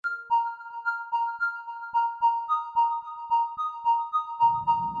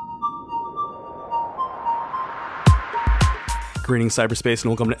Greetings, cyberspace, and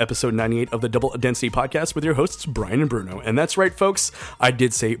welcome to episode 98 of the Double Density Podcast with your hosts, Brian and Bruno. And that's right, folks. I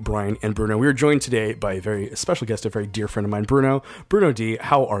did say Brian and Bruno. We are joined today by a very special guest, a very dear friend of mine, Bruno. Bruno D,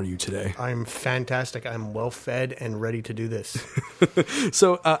 how are you today? I'm fantastic. I'm well-fed and ready to do this.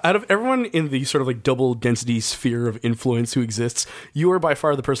 So, out of everyone in the sort of like double density sphere of influence who exists, you are by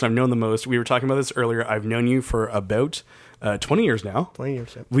far the person I've known the most. We were talking about this earlier. I've known you for about 20 years now. 20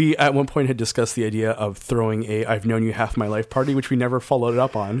 years, yeah. We at one point had discussed the idea of throwing a I've known you half my life party, which we never followed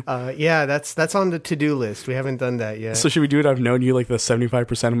up on. Yeah, that's on the to-do list. We haven't done that yet. So should we do it? I've known you like the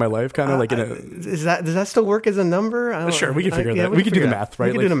 75% of my life, kind of like in a... does that still work as a number? Sure, we can figure that. We can do the math,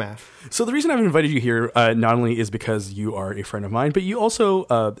 right? We can do the math. So the reason I've invited you here not only is because you are a friend of mine, but you also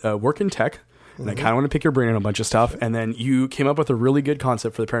work in tech. And I kind of want to pick your brain on a bunch of stuff. And then you came up with a really good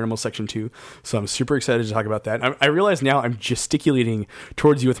concept for the Paranormal Section 2. So I'm super excited to talk about that. I realize now I'm gesticulating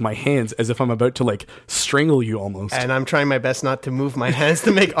towards you with my hands as if I'm about to like strangle you almost. And I'm trying my best not to move my hands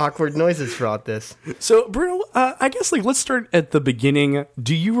to make awkward noises throughout this. So Bruno, I guess like let's start at the beginning.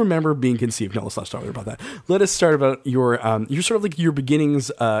 Do you remember being conceived? No, let's not start about that. Let us start about your sort of like your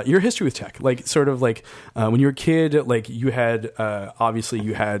beginnings, your history with tech. Like sort of like when you were a kid, like you had, obviously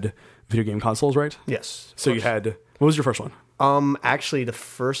you had video game consoles, right? Yes. So you had, what was your first one? Actually, the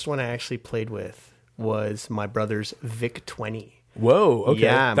first one I actually played with was my brother's VIC-20. Whoa, okay.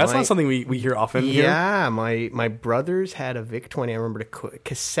 Yeah, that's not something we hear often here. Yeah, my brothers had a VIC-20. I remember the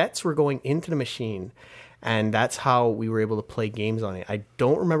cassettes were going into the machine, and that's how we were able to play games on it. I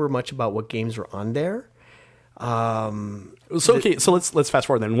don't remember much about what games were on there. So let's fast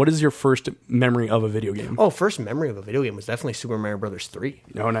forward then. What is your first memory of a video game? Oh, first memory of a video game was definitely Super Mario Brothers 3.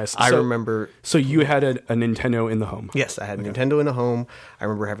 Oh, nice. I remember. So you had a Nintendo in the home? Yes, I had a Nintendo in the home. I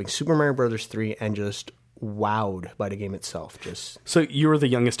remember having Super Mario Brothers 3 and just wowed by the game itself. So you were the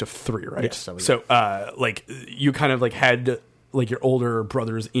youngest of three, right? Yes. So like you kind of like had like your older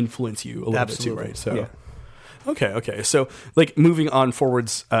brothers influence you a little bit too, right? So. Yeah. Okay. So, like, moving on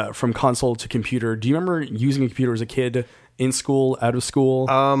forwards from console to computer, do you remember using a computer as a kid, in school, out of school?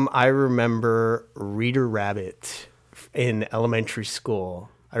 I remember Reader Rabbit in elementary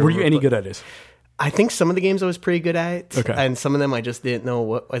school. Were you any good at it? I think some of the games I was pretty good at, okay. And some of them I just didn't know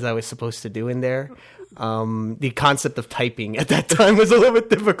what I was supposed to do in there. The concept of typing at that time was a little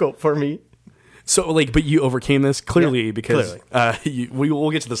bit difficult for me. So, like, but you overcame this clearly because clearly.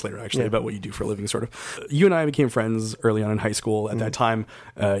 We'll get to this later, actually, about what you do for a living, sort of. You and I became friends early on in high school. At that time,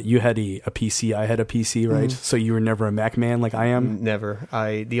 you had a PC. I had a PC, right? So you were never a Mac man like I am? Never.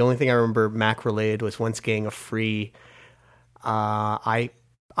 The only thing I remember Mac related was once getting a free iPod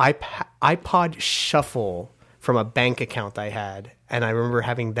Shuffle from a bank account I had. And I remember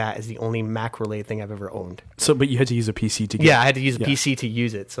having that as the only Mac-related thing I've ever owned. So, but you had to use a PC to get it. Yeah, I had to use a PC to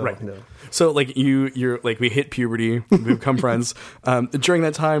use it. So, right. No. So, like, you're like, we hit puberty, we become friends. During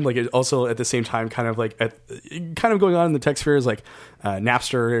that time, like, it also at the same time, kind of going on in the tech sphere is like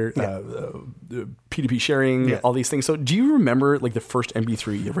Napster, P2P sharing, all these things. So, do you remember like the first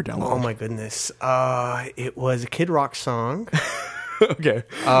MP3 you ever downloaded? Oh my goodness. It was a Kid Rock song. Okay.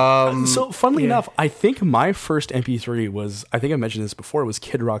 So funnily enough, I think my first MP3 was, I think I mentioned this before, it was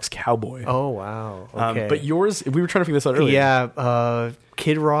Kid Rock's Cowboy. Oh, wow. Okay. But yours, we were trying to figure this out earlier. Yeah.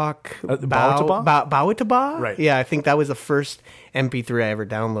 Kid Rock. Bawitdaba? Right. Yeah, I think that was the first MP3 I ever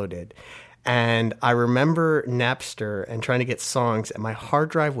downloaded. And I remember Napster and trying to get songs, and my hard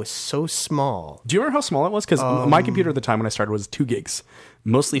drive was so small. Do you remember how small it was? Because my computer at the time when I started was 2 gigs,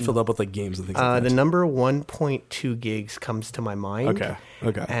 mostly filled up with like games and things like that. The number 1.2 gigs comes to my mind.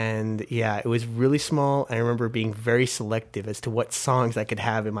 Okay. And yeah, it was really small. I remember being very selective as to what songs I could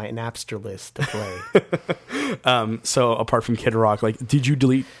have in my Napster list to play. So apart from Kid Rock, like, did you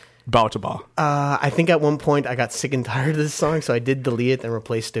delete Bawitdaba? I think at one point I got sick and tired of this song, so I did delete it and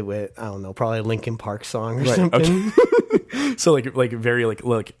replaced it with, I don't know, probably a Linkin Park song or something. Okay. So like very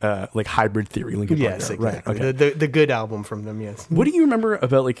like Hybrid Theory, Linkin Park. Yes, exactly. Right. Okay. The good album from them. Yes. What do you remember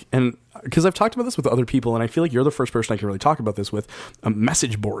about like, and because I've talked about this with other people, and I feel like you're the first person I can really talk about this with,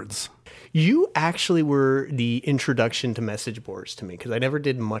 message boards. You actually were the introduction to message boards to me because I never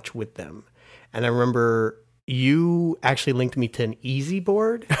did much with them, and I remember you actually linked me to an Easy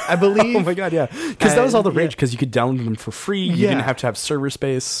Board, I believe. Oh my god, yeah. Because that was all the rage, because you could download them for free. You didn't have to have server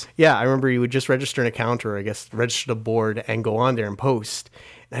space. Yeah, I remember you would just register an account or I guess register the board and go on there and post.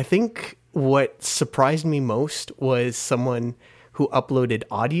 And I think what surprised me most was someone who uploaded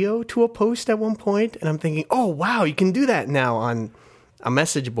audio to a post at one point. And I'm thinking, oh, wow, you can do that now on a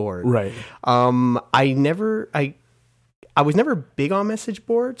message board. Right. I was never big on message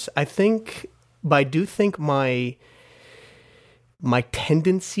boards. But I do think my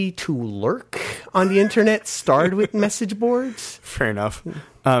tendency to lurk on the internet started with message boards. Fair enough.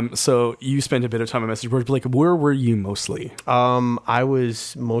 So you spent a bit of time on message boards, but like, where were you mostly? I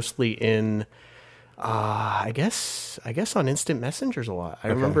was mostly in, I guess on instant messengers a lot. I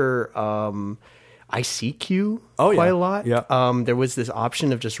remember ICQ quite a lot. Yeah. There was this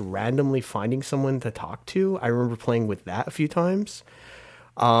option of just randomly finding someone to talk to. I remember playing with that a few times.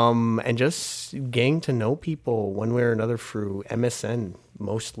 And just getting to know people one way or another through MSN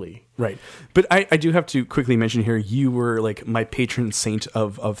mostly. Right. But I do have to quickly mention here, you were like my patron saint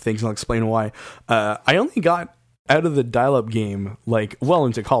of things, and I'll explain why. I only got out of the dial-up game like well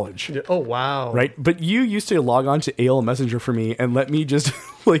into college. Oh, wow. Right? But you used to log on to AOL Messenger for me and let me just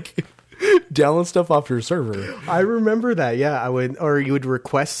like download stuff off your server. I remember that. Yeah, I would, or you would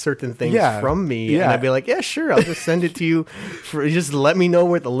request certain things from me, Yeah. and I'd be like, "Yeah, sure, I'll just send it to you. Just let me know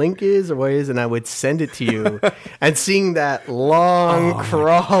where the link is or what it is, and I would send it to you." And seeing that long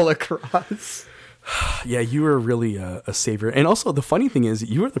crawl across. Yeah, you were really a savior. And also, the funny thing is,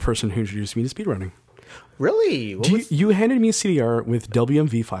 you were the person who introduced me to speedrunning. Really? You handed me a CDR with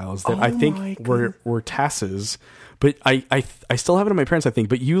WMV files that I my think were TASs, but I still have it on my parents, I think.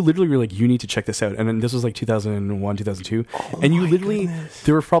 But you literally were like, you need to check this out. And then this was like 2001, 2002. And you literally,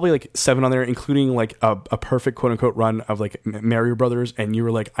 there were probably like 7 on there, including like a perfect quote unquote run of like Mario Brothers. And you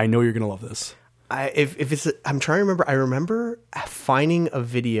were like, I know you're going to love this. If it's, I'm trying to remember. I remember finding a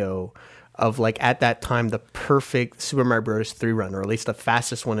video of like at that time the perfect Super Mario Bros. 3 run, or at least the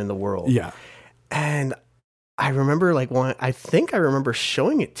fastest one in the world. Yeah. And I remember like one. I think I remember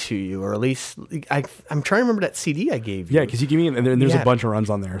showing it to you, or at least I'm trying to remember that CD I gave you. Yeah, because you gave me, and there's a bunch of runs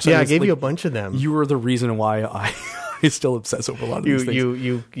on there. So I gave you a bunch of them. You were the reason why I still obsess over a lot of these things.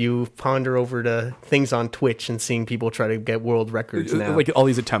 You ponder over the things on Twitch and seeing people try to get world records now. Like all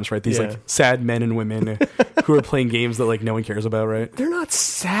these attempts, right? These like sad men and women who are playing games that like no one cares about, right? They're not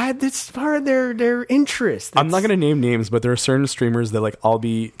sad. That's part of their interest. I'm not going to name names, but there are certain streamers that like I'll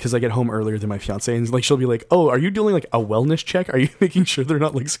be, because I get home earlier than my fiance, and like she'll be like, "Oh, are you doing like a wellness check? Are you making sure they're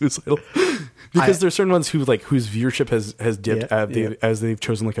not like suicidal?" Because there's certain ones who like whose viewership has dipped as they've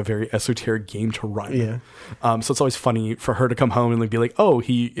chosen like a very esoteric game to run. Yeah. So it's always funny for her to come home and like be like, "Oh,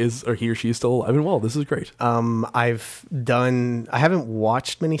 he or she is still alive and well. This is great." I haven't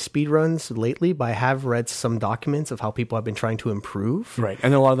watched many speedruns lately, but I have read some documents of how people have been trying to improve. Right,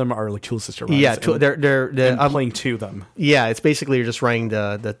 and a lot of them are like tool sister runs. Yeah, they're playing to them. Yeah, it's basically you're just writing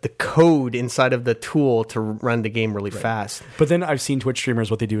the code inside of the tool to run the game really fast. But then I've seen Twitch streamers,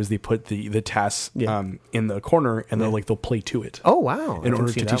 what they do is they put the tasks in the corner, and they'll play to it. Oh wow! In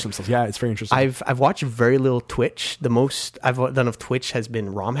order to teach themselves. Yeah, it's very interesting. I've watched very little Twitch. The most I've done of Twitch has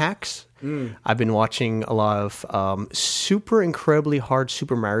been ROM hacks. I've been watching a lot of super incredibly hard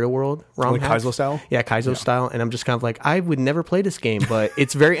Super Mario World ROM hacks. Kaizo style? Yeah, Kaizo style. And I'm just kind of like, I would never play this game, but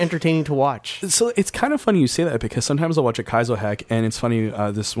it's very entertaining to watch. So it's kind of funny you say that, because sometimes I'll watch a Kaizo hack, and it's funny,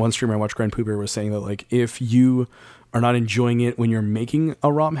 this one streamer I watched, Grand Pooper, was saying that like if you are not enjoying it when you're making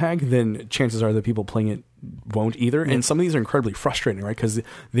a ROM hack, then chances are that people playing it won't either. And some of these are incredibly frustrating, right? Because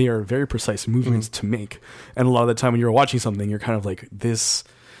they are very precise movements to make. And a lot of the time when you're watching something, you're kind of like, this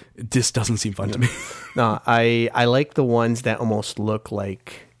doesn't seem fun to me. No, I like the ones that almost look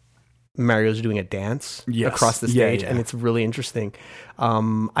like Mario's doing a dance across the stage, and it's really interesting.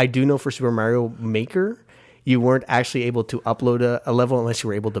 I do know for Super Mario Maker, you weren't actually able to upload a level unless you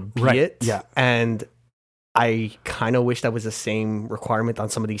were able to beat it. Yeah. And I kind of wish that was the same requirement on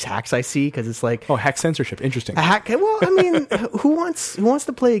some of these hacks I see, because it's like, oh, hack censorship, interesting. A hack. Well, I mean, who wants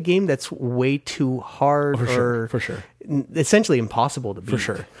to play a game that's way too hard for sure, essentially impossible to beat? For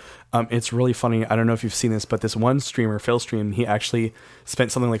sure. It's really funny. I don't know if you've seen this, but this one streamer, Failstream, he actually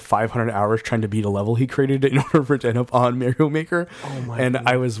spent something like 500 hours trying to beat a level he created in order for it to end up on Mario Maker. Oh my and goodness.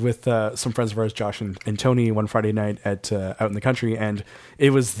 I was with some friends of ours, Josh and Tony, one Friday night at out in the country, and it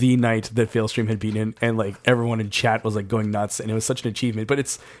was the night that Failstream had beaten, and like everyone in chat was like going nuts, and it was such an achievement. But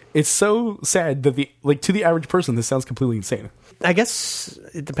it's so sad that to the average person, this sounds completely insane. I guess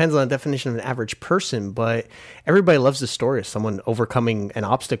it depends on the definition of an average person, but everybody loves the story of someone overcoming an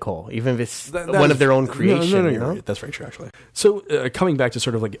obstacle, even if it's one of their own creation. No, you're right. That's very true, actually. So coming back to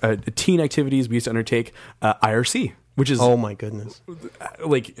sort of like teen activities we used to undertake, IRC, which is oh my goodness,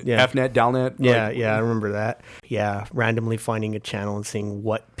 like FNet, Dalnet. Yeah, I remember that. Yeah, randomly finding a channel and seeing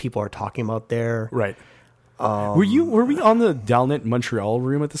what people are talking about there. Right. Were we on the Dalnet Montreal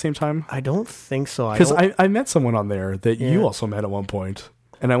room at the same time? I don't think so. Because I met someone on there that you also met at one point.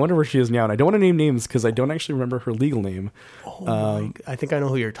 And I wonder where she is now. And I don't want to name names because I don't actually remember her legal name. I think I know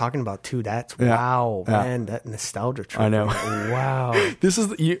who you're talking about too. That's wow, man, that nostalgia trip. I know. Wow. This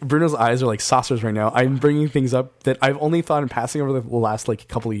is Bruno's eyes are like saucers right now. I'm bringing things up that I've only thought in passing over the last like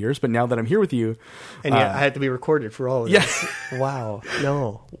couple of years, but now that I'm here with you, and I had to be recorded for all of this. Wow.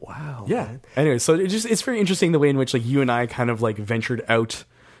 No. Wow. Yeah. Man. Anyway, so it's very interesting the way in which like you and I kind of like ventured out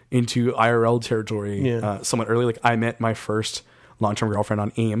into IRL territory somewhat early. Like I met my first long-term girlfriend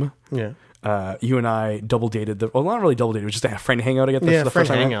on AIM. Yeah. You and I double dated. Well, not really double dated. It was just a friend hangout. I get the first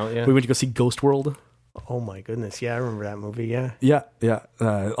time hangout. Yeah. We went to go see Ghost World. Oh my goodness. Yeah, I remember that movie. Yeah. Yeah.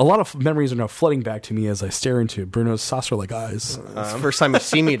 A lot of memories are now flooding back to me as I stare into Bruno's saucer-like eyes. It's the first time you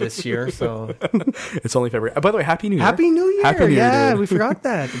see me this year, so it's only February. By the way, Happy New Year! Happy New Year! Happy New Year! Yeah, dude. we forgot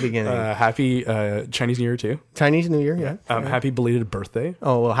that at the beginning. Happy Chinese New Year too. Chinese New Year. Yeah. Happy belated birthday.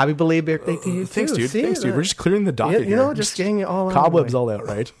 Oh well, happy belated birthday to you Thanks, too. dude. See, Thanks, dude. We're just clearing the docket. you know, here. just getting it all out. Cobwebs all out,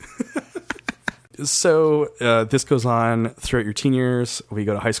 right? So this goes on throughout your teen years. We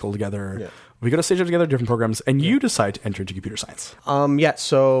go to high school together. Yeah. We go to stage up together, different programs, and you decide to enter into computer science. Yeah.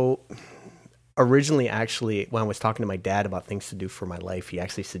 So originally, actually, when I was talking to my dad about things to do for my life, he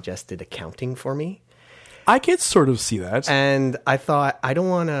actually suggested accounting for me, I could sort of see that. and I thought I don't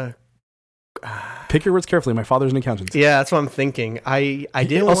want to. Pick your words carefully. My father's an accountant. Yeah, that's what I'm thinking. I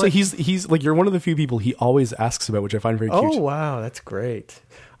didn't. Also, want... he's like you're one of the few people he always asks about, which I find very cute. Oh wow, that's great.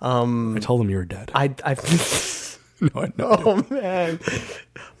 I told him you were dead. I no. Oh man.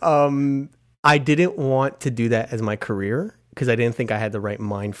 I didn't want to do that as my career because I didn't think I had the right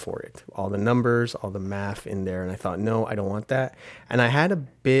mind for it. All the numbers, all the math in there. And I thought, no, I don't want that. And I had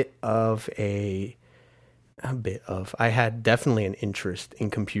I had definitely an interest in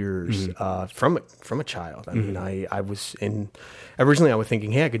computers from a child. I mean, I was originally I was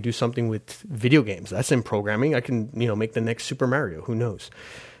thinking, hey, I could do something with video games. That's in programming. I can, make the next Super Mario. Who knows?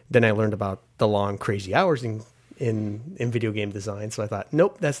 Then I learned about the long, crazy hours in video game design. So I thought,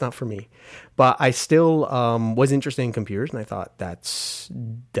 nope, that's not for me. But I still was interested in computers, and I thought that's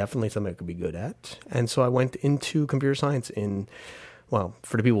definitely something I could be good at. And so I went into computer science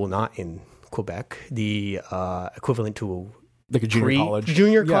for the people not in Quebec, the equivalent to like a junior college.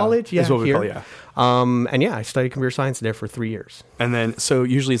 Junior college, yeah. Is what we call it, yeah. I studied computer science there for 3 years. And then, so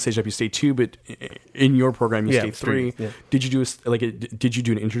usually at stage up you stay 2, but in your program you stay 3. Yeah. Did you do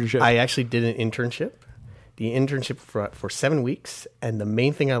an internship? I actually did an internship. The internship for 7 weeks, and the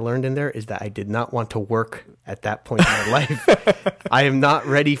main thing I learned in there is that I did not want to work at that point in my life. I am not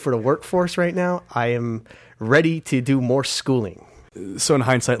ready for the workforce right now. I am ready to do more schooling. So in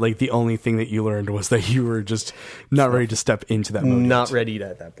hindsight, like the only thing that you learned was that you were just not ready to step into that moment. Not ready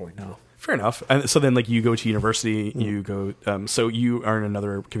at that point, no. Fair enough. And so then, like, you go to university. You go. So you are in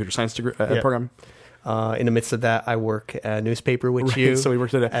another computer science degree program. In the midst of that, I work at a newspaper with you. So we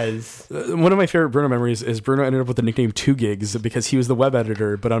worked at as one of my favorite Bruno memories is Bruno ended up with the nickname 2 Gigs because he was the web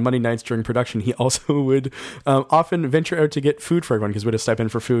editor. But on Monday nights during production, he also would often venture out to get food for everyone because we had a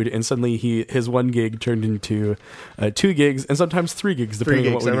stipend for food. And suddenly, his 1 gig turned into 2 gigs and sometimes 3 gigs depending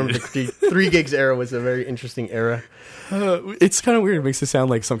on what we I remember the 3 gigs era was a very interesting era. It's kind of weird. It makes it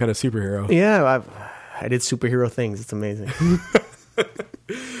sound like some kind of superhero. Yeah, I did superhero things. It's amazing.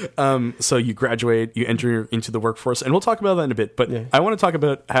 So you graduate, you enter into the workforce, and we'll talk about that in a bit. But I want to talk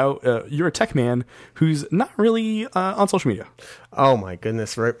about how you're a tech man who's not really on social media. Oh my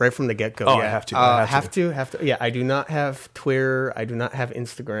goodness! Right from the get go. Oh, yeah. I have to. Have to. Yeah, I do not have Twitter. I do not have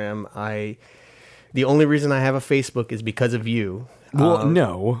Instagram. The only reason I have a Facebook is because of you. Well,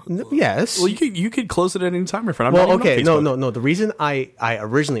 no. Yes. Well, you could close it at any time, my friend. I'm not okay. even on Facebook. No. The reason I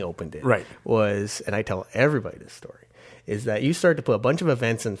originally opened it Right. was, and I tell everybody this story, is that you started to put a bunch of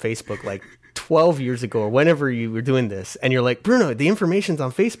events on Facebook like 12 years ago or whenever you were doing this, and you're like, Bruno, the information's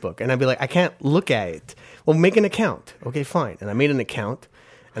on Facebook. And I'd be like, I can't look at it. Well, make an account. Okay, fine. And I made an account,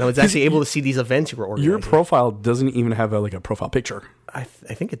 and I was actually able to see these events you were organizing. Your profile doesn't even have a profile picture. I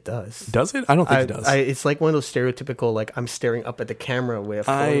think it does. Does it? I don't think it does. It's like one of those stereotypical, like, I'm staring up at the camera with a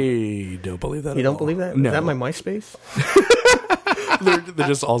phone. I don't believe that. You don't believe that? No. Is that my MySpace? they're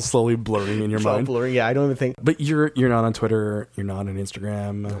just all slowly blurring in your mind. Blurry. Yeah, I don't even think. But you're not on Twitter. You're not on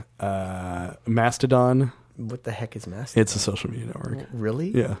Instagram. Mastodon. What the heck is Mastodon? It's a social media network. Really?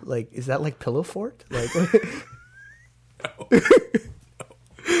 Yeah. Like, is that like Pillow Fort? Like.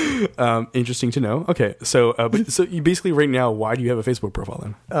 Interesting to know. Okay, so so you basically right now, why do you have a Facebook profile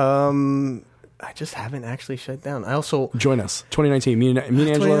then? I just haven't actually shut down. I also join us 2019. Me and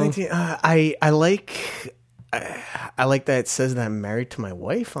Angelo. 2019. I like that it says that I'm married to my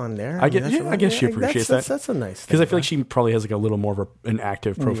wife on there. I guess she appreciates that. That's a nice thing. Because I feel like she probably has like a little more of an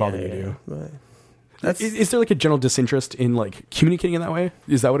active profile than you do. But Is there like a general disinterest in like communicating in that way?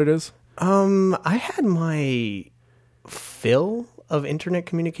 Is that what it is? I had my fill of internet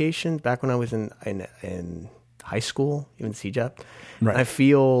communication back when I was in high school, even CJAP. Right.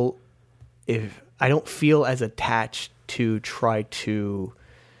 I don't feel as attached to try to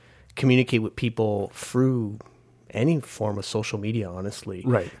communicate with people through any form of social media, honestly.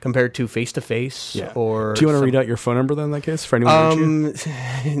 Right. Compared to face to face or. Do you want to read out your phone number then in that case for anyone?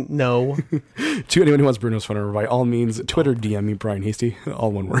 No. To anyone who wants Bruno's phone number, by all means, Twitter DM me Brian Hasty,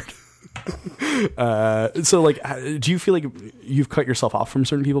 all one word. So like, do you feel like you've cut yourself off from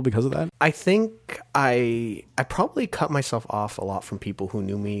certain people because of that? I think I probably cut myself off a lot from people who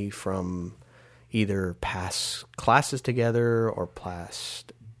knew me from either past classes together or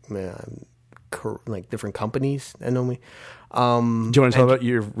past like different companies that know me. Do you want to tell about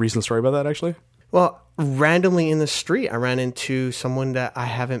your recent story about that actually? Well, randomly in the street, I ran into someone that I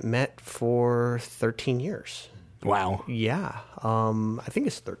haven't met for 13 years. Wow. Yeah. I think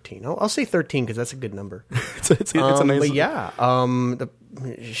it's 13. I'll say 13 because that's a good number. it's a nice... But yeah,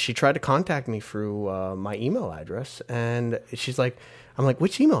 she tried to contact me through my email address, and I'm like,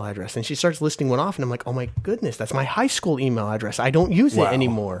 which email address? And she starts listing one off, and I'm like, oh my goodness, that's my high school email address. I don't use it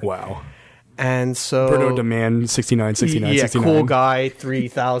anymore. Wow. And so Bruno Demand 6969. Yeah, cool guy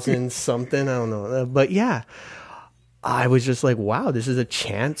 3000 something. I don't know. But yeah, I was just like, wow, this is a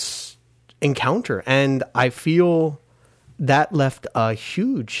chance encounter. And I feel that left a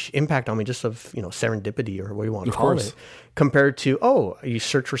huge impact on me, just of, serendipity or what you want to call it, compared to, you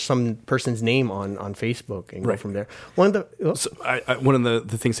search for some person's name on Facebook and go from there. One of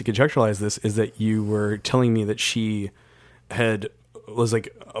the things to contextualize this is that you were telling me that she was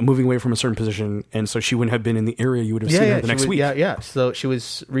like moving away from a certain position, and so she wouldn't have been in the area you would have seen her the next week. Yeah. So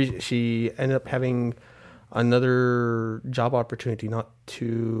she ended up having another job opportunity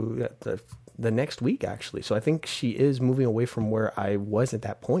the next week, actually. So I think she is moving away from where I was at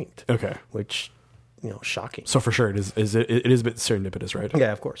that point. Okay. Which, shocking. So for sure it is a bit serendipitous, right?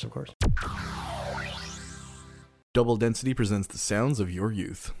 Yeah, of course. Double Density presents the sounds of your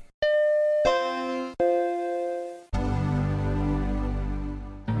youth.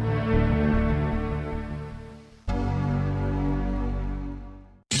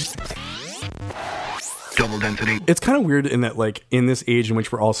 Double Density. It's kind of weird in that, like, in this age in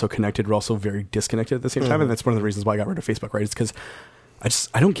which we're all so connected, we're also very disconnected at the same time, and that's one of the reasons why I got rid of Facebook, right? It's because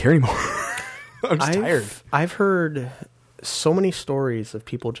I don't care anymore. I'm just tired. I've heard so many stories of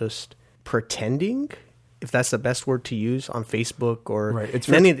people just pretending, if that's the best word to use, on Facebook or it's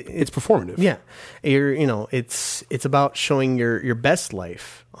performative. Yeah, it's about showing your best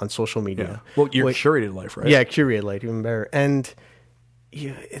life on social media. Yeah. Well, your curated life, right? Yeah, curated life, even better. And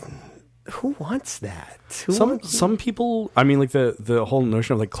who wants that? Some people, I mean, like the whole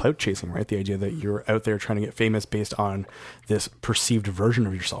notion of like clout chasing, right? The idea that you're out there trying to get famous based on this perceived version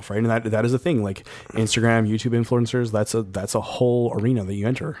of yourself, right? And that is a thing. Like Instagram, YouTube influencers, that's a whole arena that you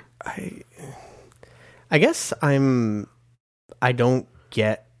enter. I guess I don't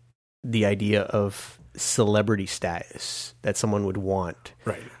get the idea of celebrity status that someone would want.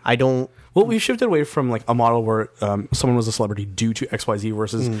 Right. I don't. Well, we've shifted away from like a model where someone was a celebrity due to XYZ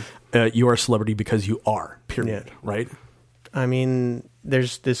versus you are a celebrity because you are, period. Yeah. Right. I mean,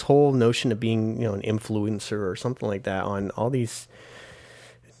 there's this whole notion of being, an influencer or something like that on all these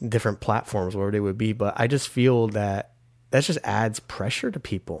different platforms, wherever they would be. But I just feel that just adds pressure to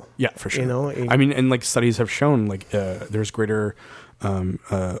people. Yeah, for sure. I mean, and like studies have shown, like there's greater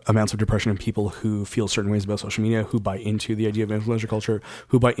amounts of depression in people who feel certain ways about social media, who buy into the idea of influencer culture,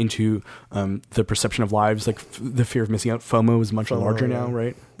 who buy into the perception of lives, like the fear of missing out. FOMO is much larger now,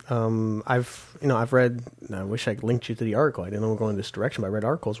 right? I've read, I wish I linked you to the article. I didn't know we were going this direction, but I read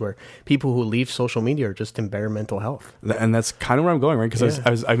articles where people who leave social media are just in bare mental health. And that's kind of where I'm going, right?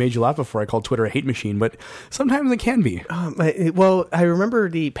 Because I made you laugh before. I called Twitter a hate machine, but sometimes it can be. Well, I remember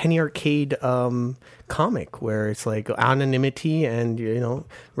the Penny Arcade comic where it's like anonymity and,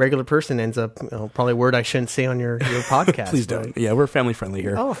 regular person ends up, probably a word I shouldn't say on your podcast. Please don't. Yeah, we're family friendly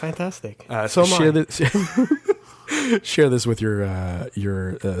here. Oh, fantastic. So share this with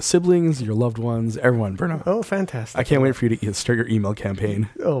your siblings, your loved ones, everyone, Bruno. Oh, fantastic. I can't wait for you to start your email campaign.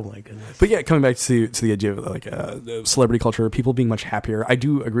 Oh, my goodness. But yeah, coming back to the idea of like celebrity culture, people being much happier. I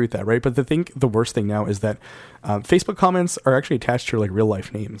do agree with that, right? But the worst thing now is that Facebook comments are actually attached to like real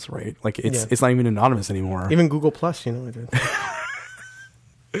life names, right? Like it's not even anonymous anymore. Even Google Plus, I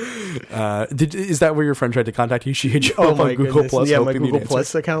did. Is that where your friend tried to contact you? She hit you up on Google Plus. Yeah, my Google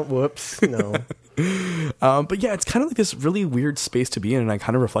Plus account. Whoops. No. But yeah, it's kind of like this really weird space to be in, and I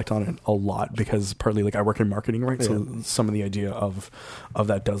kind of reflect on it a lot because partly like I work in marketing, right? So some of the idea of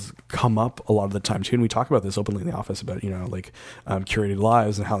that does come up a lot of the time too, and we talk about this openly in the office about like curated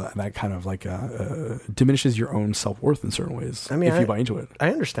lives and how that kind of like diminishes your own self-worth in certain ways. I mean, if you buy into it, I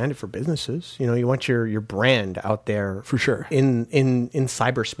understand it for businesses. You want your brand out there for sure in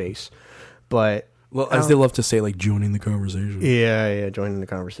cyberspace, but well, as they love to say, like joining the conversation. Yeah, joining the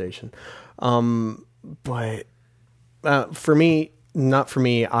conversation. But for me, not for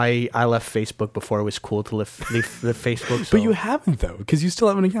me. I left Facebook before it was cool to leave Facebook. So. But you haven't though, because you still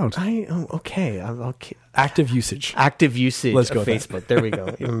have an account. Okay. Active usage. Let's go of Facebook. There we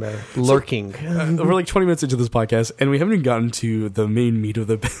go. Even better. Lurking. We're like 20 minutes into this podcast, and we haven't even gotten to the main meat of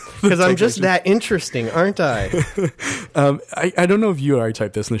the. Because I'm just that interesting, aren't I? I don't know if you or I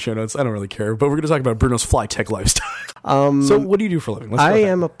typed this in the show notes. I don't really care. But we're going to talk about Bruno's fly tech lifestyle. So what do you do for a living? I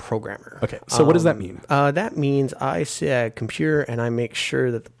am a programmer. Okay. So what does that mean? That means I sit at a computer and I make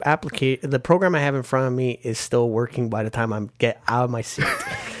sure that the program I have in front of me is still working by the time I get out of my seat.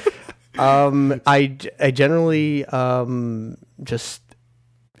 I generally just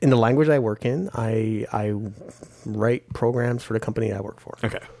in the language I work in, I write programs for the company I work for.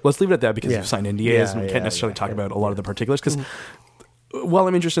 Okay, let's leave it at that because you've signed NDAs and we can't necessarily talk about a lot of the particulars. Because while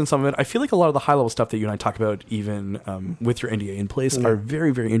I'm interested in some of it, I feel like a lot of the high level stuff that you and I talk about, even with your NDA in place, are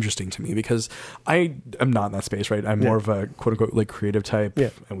very, very interesting to me because I am not in that space, right? I'm more of a quote unquote like creative type,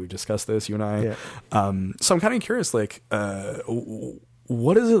 and we've discussed this, you and I. So I'm kind of curious, like.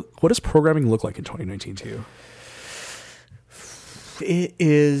 What does programming look like in 2019 to you? It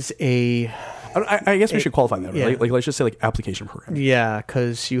is I guess we should qualify that, right? Like let's just say like application programming. Yeah,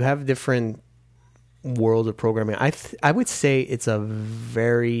 because you have different worlds of programming. I would say it's a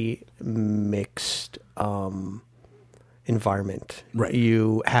very mixed environment. Right.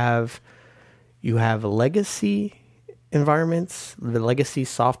 You have legacy environments, the legacy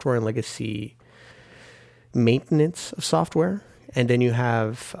software and legacy maintenance of software. And then you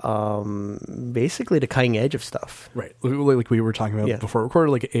have basically the cutting edge of stuff. Right. Like we were talking about before we recorded,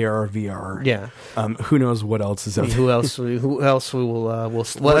 like AR, VR. Yeah. Who knows what else is out there? Who else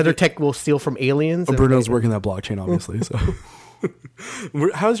what other tech will steal from aliens? Bruno's working that blockchain, obviously. So,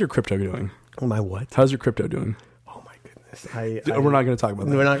 how's your crypto doing? My what? How's your crypto doing? We're not going to talk about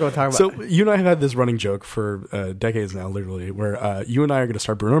that. We're not going to talk about So you and I have had this running joke for decades now, literally, where you and I are going to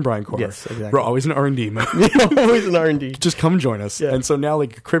start Bruno and Brian Core. Yes, exactly. We're always in R&D mode. Always in R&D. Just come join us. Yeah. And so now,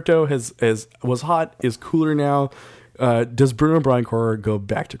 like, crypto was hot, is cooler now. Does Bruno and Brian Core go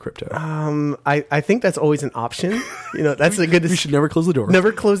back to crypto? I think that's always an option. That's a good. We should never close the door.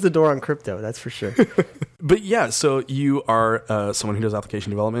 Never close the door on crypto. That's for sure. But yeah, so you are someone who does application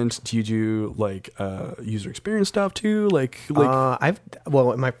development. Do you do like user experience stuff too? Like in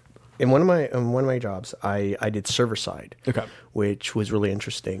one of my jobs, I did server side, which was really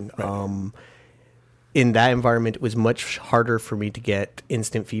interesting. Right. In that environment, it was much harder for me to get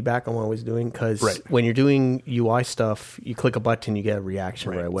instant feedback on what I was doing because when you're doing UI stuff, you click a button, you get a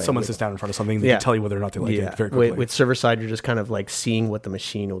reaction right away. Someone sits down in front of something, they can tell you whether or not they like it very quickly. With server side, you're just kind of like seeing what the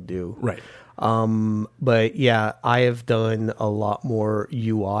machine will do. Right. But yeah, I have done a lot more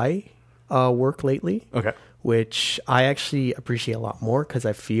UI work lately. Okay. Which I actually appreciate a lot more because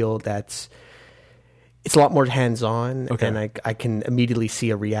I feel it's a lot more hands-on, and I can immediately see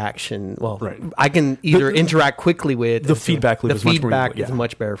a reaction. Well, I can either interact quickly with the feedback loop. The feedback is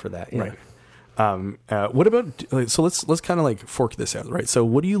much better for that. Yeah. Right. What about? So let's kind of like fork this out, right? So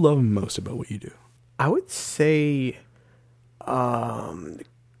what do you love most about what you do? I would say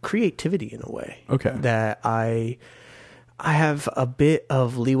creativity in a way. Okay. That I have a bit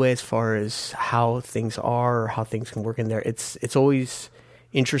of leeway as far as how things are, or how things can work in there. It's always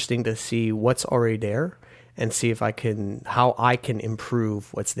interesting to see what's already there and see if how I can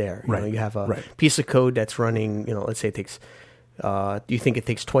improve what's there. You have a piece of code that's running, let's say it takes, you think it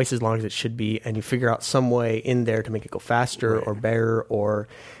takes twice as long as it should be, and you figure out some way in there to make it go faster or better, or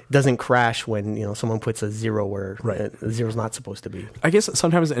doesn't crash when, someone puts a zero where a zero's not supposed to be. I guess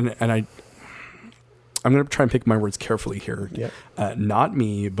sometimes, and I'm going to try and pick my words carefully here. Yeah. Not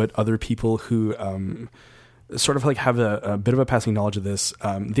me, but other people who, sort of like have a bit of a passing knowledge of this.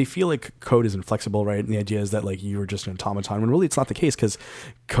 They feel like code is inflexible, right? And the idea is that like you're just an automaton, when really it's not the case, because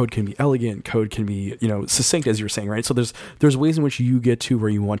code can be elegant, code can be succinct, as you're saying, right? So there's ways in which you get to where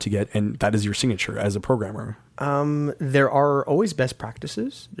you want to get, and that is your signature as a programmer. There are always best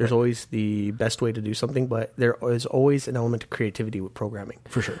practices. There's always the best way to do something, but there is always an element of creativity with programming.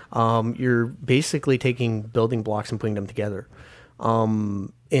 For sure. You're basically taking building blocks and putting them together.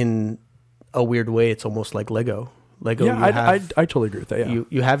 In a weird way, it's almost like Lego. Yeah, I totally agree with that. Yeah.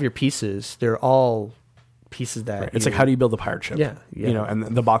 You have your pieces. They're all pieces that It's like, how do you build a pirate ship? Yeah, yeah. You know, and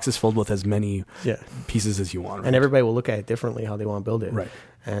the box is filled with as many Yeah. pieces as you want. Right? And everybody will look at it differently how they want to build it. Right.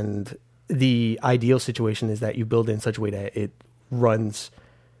 And the ideal situation is that you build it in such a way that it runs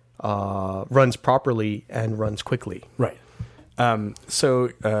properly and runs quickly. Right. So,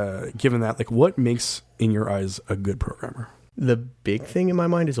 given that, like, what makes, in your eyes, a good programmer? The big thing in my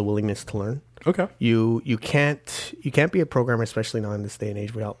mind is a willingness to learn. Okay. You can't be a programmer, especially not in this day and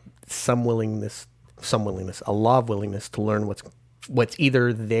age, without some willingness, a lot of willingness to learn what's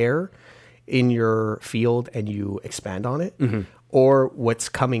either there in your field and you expand on it, or what's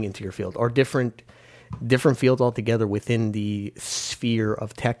coming into your field, or different fields altogether within the sphere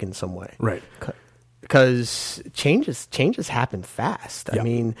of tech in some way. Right. Because changes happen fast. Yeah. I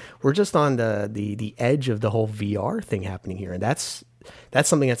mean, we're just on the edge of the whole VR thing happening here, and that's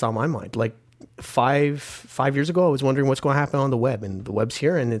something that's on my mind. Like 5 years ago, I was wondering what's going to happen on the web, and the web's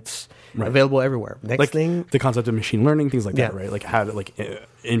here, and it's available everywhere. Next Like thing, the concept of machine learning, things like that, Yeah. right? Like how to, like,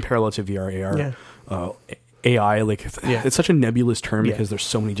 in parallel to VR, AR, Yeah. AI, like, it's such a nebulous term Yeah. because there's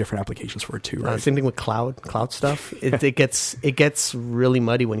so many different applications for it too, right? same thing with cloud stuff. It gets really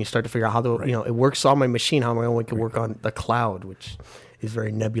muddy when you start to figure out how to it works on my machine. How am I going to work on the cloud, which is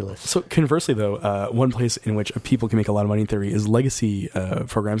very nebulous. So conversely, though, one place in which people can make a lot of money in theory is legacy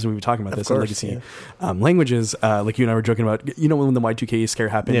programs, and we've been talking about this in legacy languages. Like you and I were joking about, you know, when the Y2K scare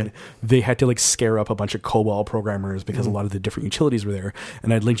happened, they had to like scare up a bunch of COBOL programmers because a lot of the different utilities were there.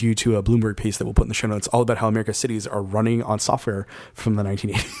 And I'd linked you to a Bloomberg piece that we'll put in the show notes, all about how America's cities are running on software from the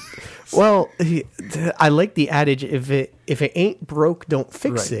 1980s. Well, I like the adage: if it ain't broke, don't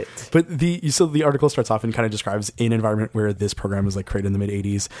fix it. But the article starts off and kind of describes an environment where this program was like created in the mid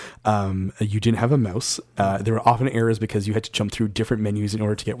 80s. You didn't have a mouse. There were often errors because you had to jump through different menus in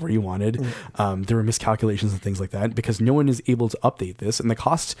order to get where you wanted. There were miscalculations and things like that because no one is able to update this, and the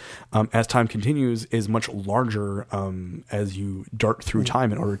cost as time continues is much larger as you dart through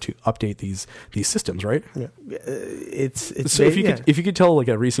time in order to update these systems, right? Yeah. It's so if you could tell like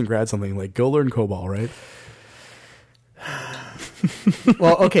a recent grad something like go learn COBOL, right?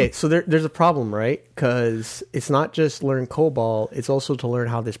 Well, okay, so there's a problem, right? Because it's not just learn COBOL; it's also to learn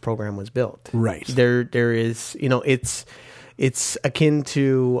how this program was built. Right. There is, it's akin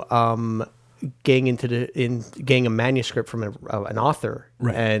to getting a manuscript from an author,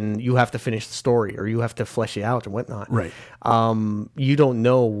 right, and you have to finish the story or you have to flesh it out and whatnot. Right. You don't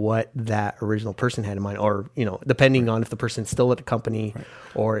know what that original person had in mind, or depending on if the person's still at the company,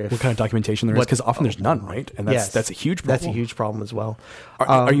 or if what kind of documentation there is, because often there's none, right? And that's a huge problem. That's a huge problem as well.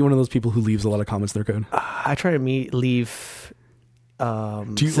 Are you one of those people who leaves a lot of comments in their code? I try to leave.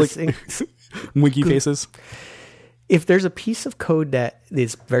 Do you like winky faces? If there's a piece of code that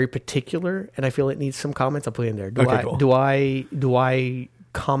is very particular and I feel it needs some comments, I'll put it in there. Do I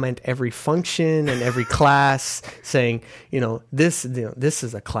comment every function and every class saying, this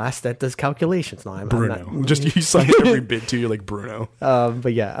is a class that does calculations? No, Bruno. I'm not. Just you sign every bit to, you're like Bruno.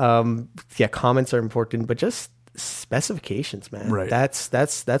 Comments are important, but just specifications, man. Right. That's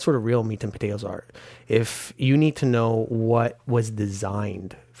where the real meat and potatoes are. If you need to know what was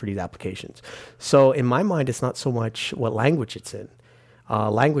designed for these applications. So in my mind, it's not so much what language it's in.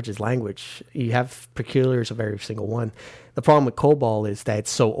 Language is language. You have peculiars of every single one. The problem with COBOL is that it's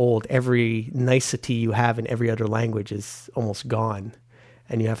so old. Every nicety you have in every other language is almost gone.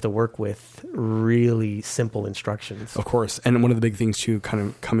 And you have to work with really simple instructions. Of course. And one of the big things, too, kind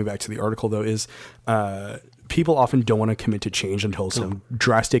of coming back to the article, though, is people often don't want to commit to change until some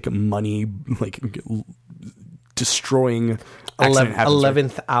drastic money, like destroying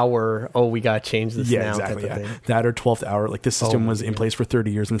 11th hour, we got to change this now. Exactly, type of thing. That or 12th hour. Like this system was in place for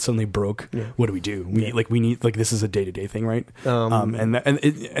 30 years and it suddenly broke. Yeah. What do we do? We need, like, this is a day-to-day thing, right? And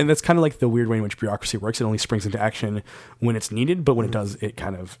that's kind of like the weird way in which bureaucracy works. It only springs into action when it's needed, but when it does, it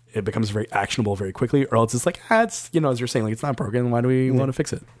becomes very actionable very quickly, or else it's like, it's, as you're saying, like, it's not broken. Why do we want to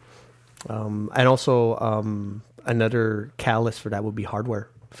fix it? And also, another catalyst for that would be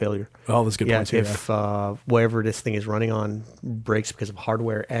hardware failure. Oh, that's a good point too. If whatever this thing is running on breaks because of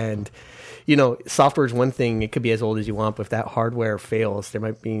hardware, and software is one thing; it could be as old as you want, but if that hardware fails, there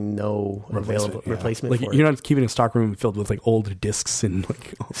might be no available replacement. Like for you're it. not keeping a stockroom filled with like old discs and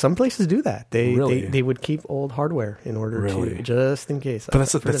like. Some places do that. They would keep old hardware in order to just in case. But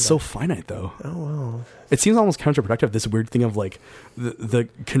that's so finite though. Oh well. It seems almost counterproductive, this weird thing of like the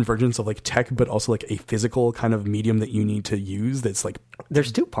convergence of like tech, but also like a physical kind of medium that you need to use that's like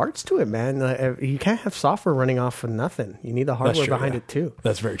There's two parts to it, man. You can't have software running off of nothing. You need the hardware behind it too.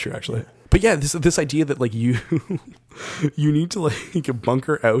 That's very true, actually. But yeah, this idea that like you need to like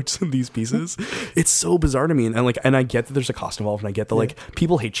bunker out these pieces, it's so bizarre to me. And I get that there's a cost involved, and I get that like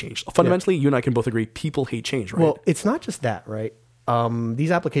people hate change. Fundamentally, you and I can both agree people hate change, right? Well, it's not just that, right?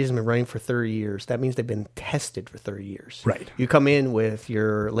 These applications have been running for 30 years. That means they've been tested for 30 years. Right. You come in with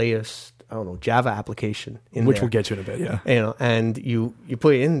your latest, I don't know, Java application in Which there, we'll get to in a bit, yeah. You know, and you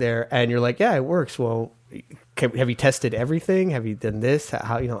put it in there, and you're like, yeah, it works. Well, have you tested everything? Have you done this?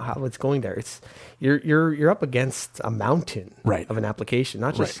 How it's going there? It's you're up against a mountain of an application,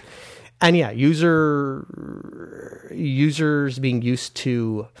 not just. Right. And yeah, users being used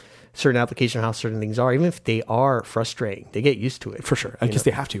to certain application, how certain things are, even if they are frustrating, they get used to it. For sure. Because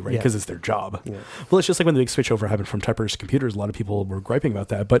they have to, right? Because it's their job. Yeah. Well, it's just like when the big switchover happened from typewriters to computers, a lot of people were griping about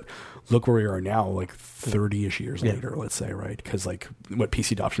that. But look where we are now, like 30-ish years later, let's say, right? Because like what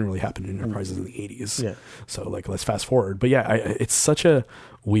PC adoption really happened in enterprises in the 80s. Yeah. So like let's fast forward. But yeah, it's such a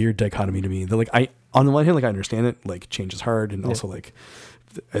weird dichotomy to me that like on the one hand, like I understand it, like change is hard, and also like,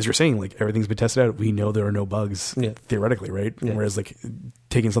 as you're saying, like everything's been tested out. We know there are no bugs theoretically, right? Yeah. Whereas like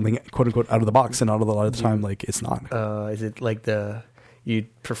taking something quote unquote out of the box and out of the lot of the time, like it's not. Is it like you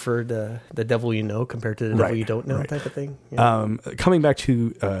prefer the devil you know compared to the devil you don't know type of thing? Yeah. Coming back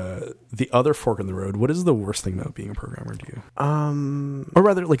to the other fork in the road, what is the worst thing about being a programmer to you? Or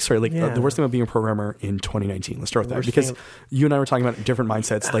rather, like, sorry, like the worst thing about being a programmer in 2019. Let's start with that, because you and I were talking about different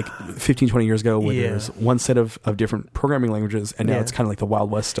mindsets like 15, 20 years ago, where there's one set of different programming languages, and now it's kind of like the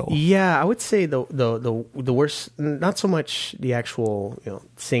Wild West still. Yeah, I would say the worst, not so much the actual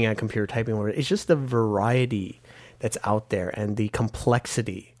seeing at computer typing, it's just the variety that's out there and the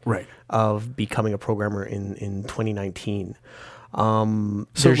complexity of becoming a programmer in 2019. So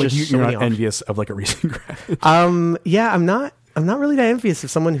like you're not envious of like a recent grad? Yeah, I'm not really that envious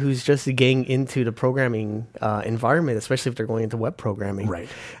of someone who's just getting into the programming environment, especially if they're going into web programming,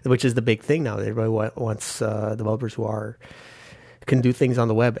 which is the big thing now. Everybody wants developers who can do things on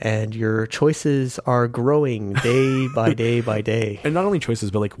the web, and your choices are growing day by day by day. And not only choices,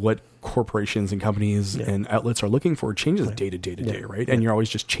 but like what corporations and companies and outlets are looking for changes day to day to day, right? And you're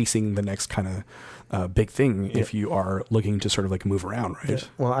always just chasing the next kind of big thing if you are looking to sort of like move around, right?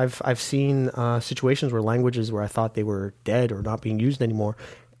 Well, I've seen situations where languages where I thought they were dead or not being used anymore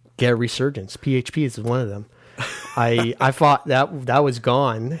get a resurgence. PHP is one of them. I thought that was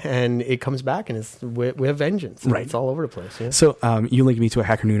gone, and it comes back, and it's with vengeance. It's all over the place. Yeah. So you linked me to a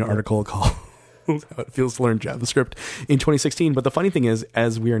Hacker Noon article called "How It Feels to Learn JavaScript" in 2016. But the funny thing is,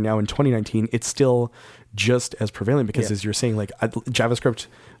 as we are now in 2019, it's still just as prevalent, because as you're saying, like JavaScript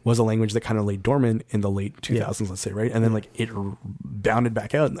was a language that kind of lay dormant in the late 2000s, let's say, right? And then like it bounded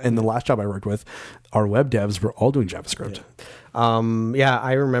back out. And the last job I worked with, our web devs were all doing JavaScript.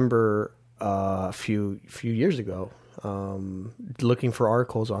 I remember a few years ago, looking for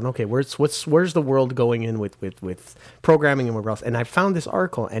articles on where's the world going in with programming and whatever else, and I found this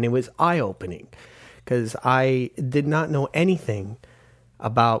article, and it was eye-opening, because I did not know anything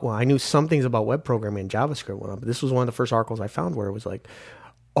about. Well, I knew some things about web programming and JavaScript, but this was one of the first articles I found where it was like,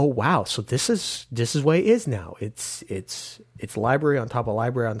 oh wow, so this is what it is now. It's library on top of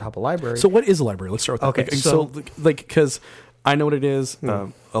library on top of library. So what is a library? Let's start with that. Okay, so because I know what it is.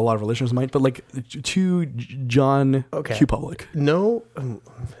 A lot of our listeners might, but like to John Q Public. No,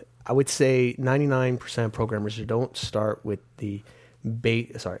 I would say 99% of programmers don't start with the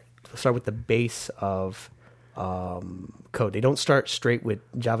base. Start with the base of code. They don't start straight with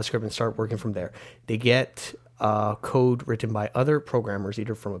JavaScript and start working from there. They get code written by other programmers,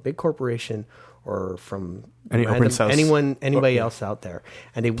 either from a big corporation or from anybody else out there,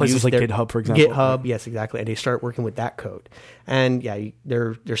 and they places use like GitHub, for example. GitHub, yes, exactly, and they start working with that code. And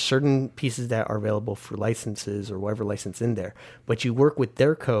there's certain pieces that are available for licenses or whatever license in there, but you work with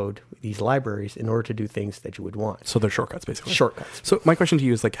their code, these libraries, in order to do things that you would want. So they're shortcuts, basically. Shortcuts. So my question to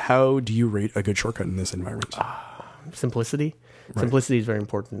you is like, how do you rate a good shortcut in this environment? Simplicity. Right. Simplicity is very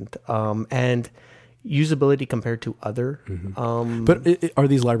important, and usability compared to other. But are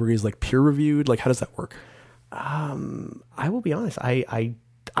these libraries like peer reviewed? Like, how does that work? I will be honest. I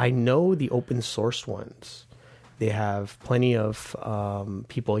know the open source ones. They have plenty of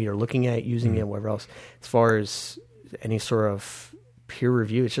people here looking at it, using it, whatever else. As far as any sort of peer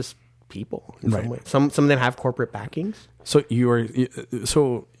review, it's just people in some way. Some of them have corporate backings. So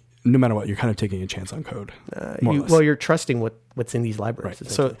no matter what, you're kind of taking a chance on code. You're trusting what's in these libraries.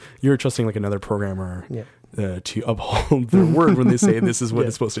 Right. So you're trusting like another programmer to uphold their word when they say this is what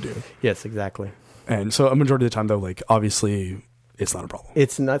it's supposed to do. Yes, exactly. And so a majority of the time, though, like obviously it's not a problem.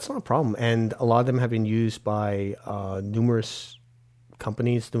 It's not a problem. And a lot of them have been used by numerous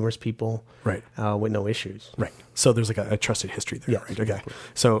companies, numerous people, Right. with no issues. Right. So there's like a trusted history there, Yes, right? Okay. exactly.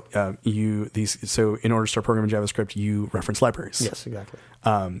 So so in order to start programming JavaScript, you reference libraries. Yes, exactly.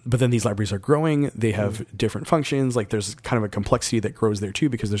 But then these libraries are growing. They have different functions. Like there's kind of a complexity that grows there too,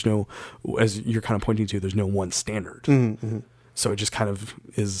 because there's no, as you're kind of pointing to, there's no one standard. So it just kind of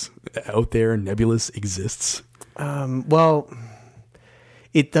is out there, nebulous, exists. Well,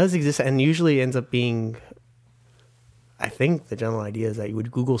 it does exist, and usually ends up being, I think the general idea is that you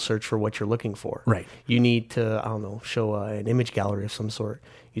would Google search for what you're looking for. Right. You need to, I don't know, show an image gallery of some sort.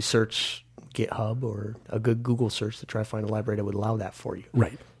 You search GitHub or a good Google search to try to find a library that would allow that for you.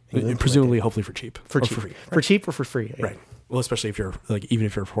 Right. And you Presumably, hopefully for cheap. For Or cheap. For free. For cheap or for free. Yeah. Right. Well, especially if you're like, even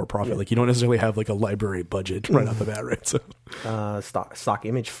if you're for profit, like you don't necessarily have like a library budget right off the bat, right? So Stock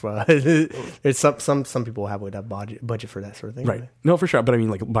image. There's some people would have budget for that sort of thing. right. No, for sure. But I mean,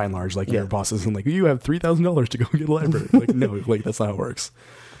 like by and large, like your boss isn't like, you have $3,000 to go get a library. Like, no, like that's not how it works.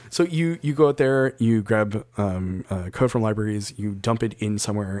 So you go out there, you grab code from libraries, you dump it in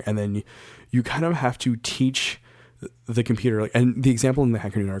somewhere, and then you kind of have to teach the computer. Like, and the example in the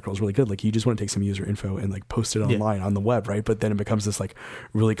Hacker Noon article is really good. Like, you just want to take some user info and like post it online on the web, right? But then it becomes this like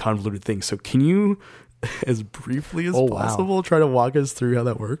really convoluted thing. So can you, as briefly as possible, try to walk us through how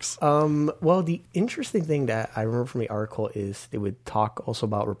that works? Well, the interesting thing that I remember from the article is they would talk also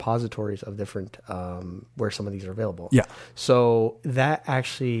about repositories of different where some of these are available. Yeah. So that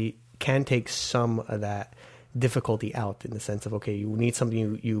actually can take some of that difficulty out, in the sense of, okay, you need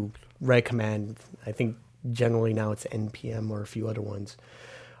something, you write a command. I think generally now it's npm or a few other ones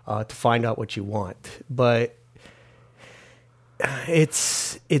to find out what you want. But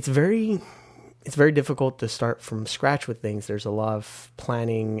it's very difficult to start from scratch with things. There's a lot of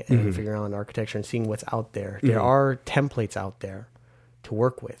planning and figuring out architecture and seeing what's out there. There are templates out there to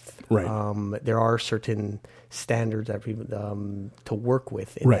work with. Right. There are certain standards that people to work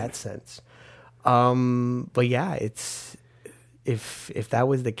with in that sense. But yeah, it's if that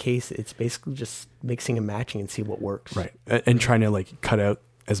was the case, it's basically just mixing and matching and see what works. Right. And trying to like cut out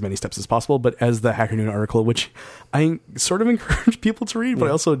as many steps as possible. But as the Hacker Noon article, which I sort of encourage people to read, but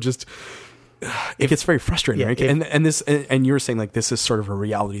I also just, it gets very frustrating, right? And you were saying like this is sort of a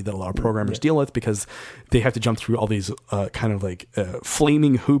reality that a lot of programmers deal with, because they have to jump through all these kind of like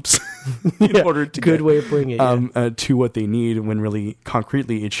flaming hoops in order to good way of bringing it to what they need, when really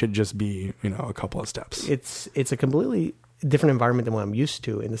concretely it should just be, a couple of steps. It's a completely different environment than what I'm used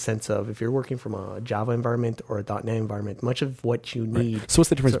to, in the sense of, if you're working from a Java environment or a .NET environment, much of what you need. Right. So what's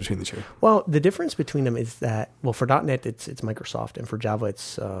the difference between the two? Well, the difference between them is that, well, for .NET it's Microsoft, and for Java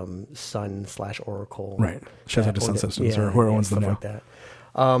it's Sun/Oracle. Right. Shout out to Sun Systems or whoever owns them now. Like that.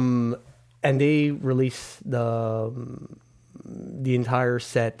 And they release the entire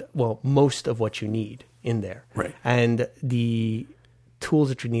set, well, most of what you need in there. Right. And the tools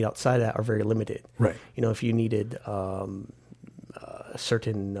that you need outside of that are very limited. Right. If you needed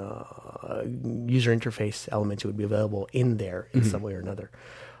certain user interface elements, it would be available in there in some way or another.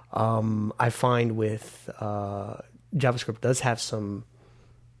 I find with JavaScript does have some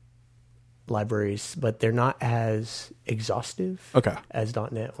libraries, but they're not as exhaustive as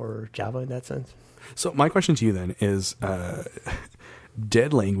 .NET or Java in that sense. So my question to you then is,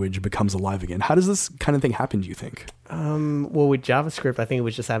 dead language becomes alive again. How does this kind of thing happen, do you think? Well, with JavaScript, I think it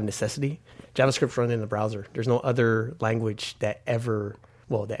was just out of necessity. JavaScript's run in the browser. There's no other language that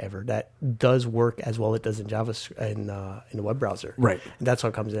does work as well as it does in JavaScript in the web browser. Right. And that's how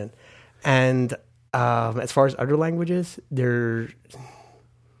it comes in. And as far as other languages, there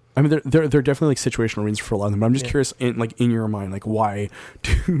are definitely like situational reasons for a lot of them. But I'm just curious, in your mind, like why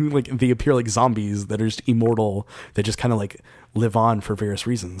do they appear like zombies that are just immortal, that just kind of like live on for various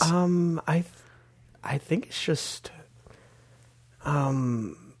reasons? I think it's just,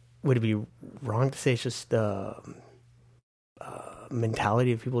 would it be wrong to say it's just the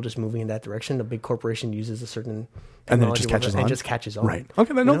mentality of people just moving in that direction? The big corporation uses a certain and then it just catches on. Right.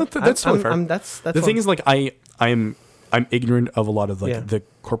 Okay. That's totally fair. That's the thing is, like I'm ignorant of a lot of like the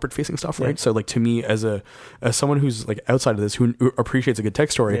corporate facing stuff, right? So like to me, as someone who's like outside of this, who appreciates a good tech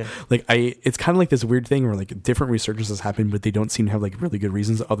story, like it's kind of like this weird thing where like different resurgences happen, but they don't seem to have like really good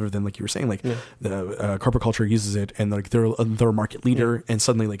reasons, other than like you were saying, like the corporate culture uses it, and like they're a market leader, and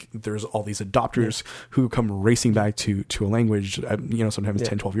suddenly like there's all these adopters who come racing back to a language, sometimes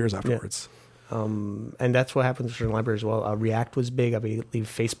 10, 12 years afterwards. And that's what happens with certain libraries as well. React was big. I believe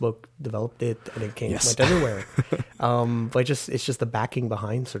Facebook developed it, and it went everywhere. But it's just the backing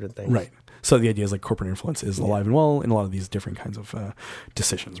behind certain things. Right. So the idea is like corporate influence is alive and well in a lot of these different kinds of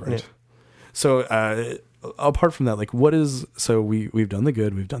decisions, right? Yeah. So apart from that, like we've done the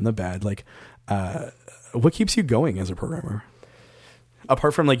good, we've done the bad. Like, what keeps you going as a programmer?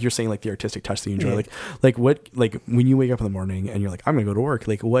 apart from like you're saying like the artistic touch that you enjoy, like what, like when you wake up in the morning and you're like, I'm gonna go to work,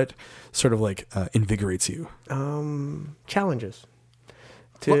 like what sort of like invigorates you? Challenges.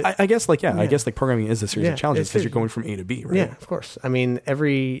 Well, I guess like I guess like programming is a series of challenges because you're going from A to B, right? Yeah, of course. I mean,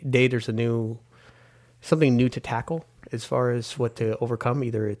 every day there's something new to tackle as far as what to overcome.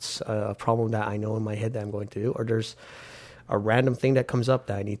 Either it's a problem that I know in my head that I'm going to do, or there's a random thing that comes up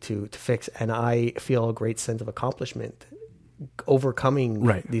that I need to fix, and I feel a great sense of accomplishment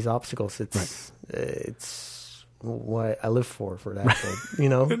overcoming these obstacles. It's what I live for that, so, you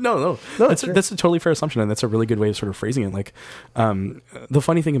know. No, that's a totally fair assumption, and that's a really good way of sort of phrasing it. Like, the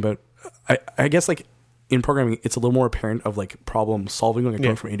funny thing about, I guess like in programming, it's a little more apparent of like problem solving when you're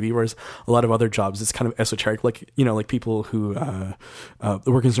going from A to B, whereas a lot of other jobs, it's kind of esoteric. Like, you know, like people who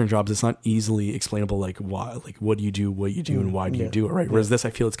work in certain jobs, it's not easily explainable. Like why, like what do you do, and why do you do it, right? Whereas this, I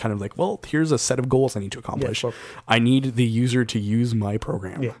feel it's kind of like, well, here's a set of goals I need to accomplish. I need the user to use my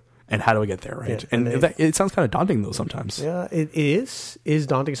program. Yeah. And how do I get there, right? And it sounds kind of daunting, though, sometimes. Yeah, it is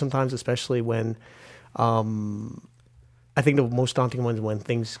daunting sometimes, especially when, I think the most daunting ones when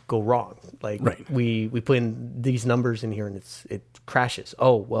things go wrong. Like we put in these numbers in here and it crashes.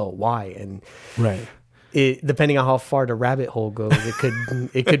 Oh, well, why? And depending on how far the rabbit hole goes,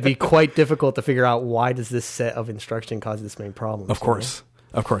 it could be quite difficult to figure out why does this set of instruction cause this many problems. Of course.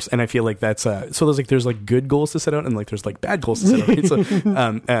 Of course, and I feel like that's so. There's like good goals to set out, and like there's like bad goals to set out. Right? So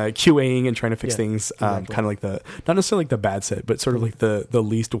QAing and trying to fix things, kind of like the not necessarily like the bad set, but sort of like the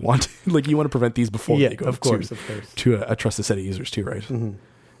least wanted. Like you want to prevent these before they go to a trusted set of users too, right? Mm-hmm.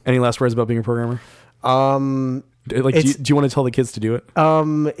 Any last words about being a programmer? Like, do you want to tell the kids to do it?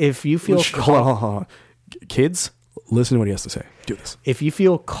 If you feel hold on. Kids, listen to what he has to say. Do this. If you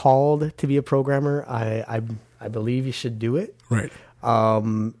feel called to be a programmer, I believe you should do it. Right.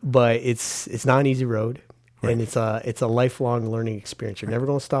 But it's not an easy road, and it's a lifelong learning experience. You're never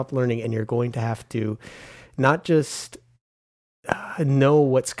going to stop learning, and you're going to have to not just know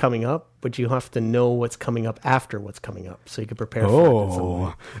what's coming up, but you have to know what's coming up after what's coming up, so you can prepare for it in some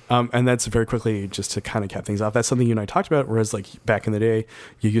way. And that's very quickly, just to kind of cap things off, that's something you and I talked about, whereas like back in the day,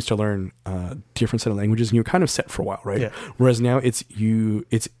 you used to learn different set of languages, and you were kind of set for a while, right? Yeah. Whereas now it's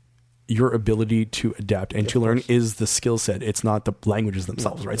your ability to adapt and to learn is the skill set. It's not the languages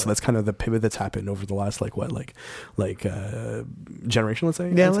themselves, right? So that's kind of the pivot that's happened over the last generation, let's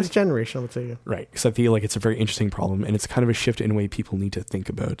say. Yeah, last generation, I would say. Yeah. Right. Because I feel like it's a very interesting problem, and it's kind of a shift in the way people need to think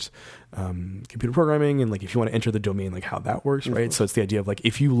about computer programming, and like if you want to enter the domain, like how that works, right? Mm-hmm. So it's the idea of like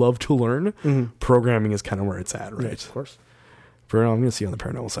if you love to learn, programming is kind of where it's at, right? Yeah, of course. Bruno, I'm going to see you on the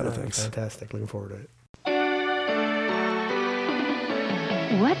paranormal side of things. Fantastic. Looking forward to it.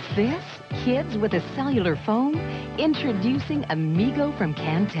 What's this? Kids with a cellular phone? Introducing Amigo from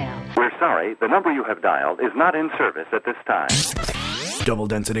Cantel. We're sorry, the number you have dialed is not in service at this time. Double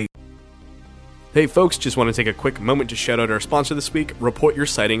density. Hey folks, just want to take a quick moment to shout out our sponsor this week,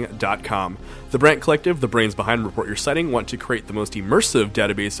 ReportYourSighting.com. The Brant Collective, the brains behind Report Your Sighting, want to create the most immersive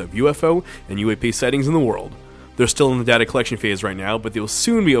database of UFO and UAP sightings in the world. They're still in the data collection phase right now, but they'll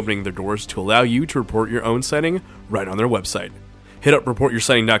soon be opening their doors to allow you to report your own sighting right on their website. Hit up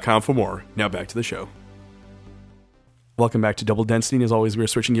ReportYourSighting.com for more. Now back to the show. Welcome back to Double Density, and as always, we're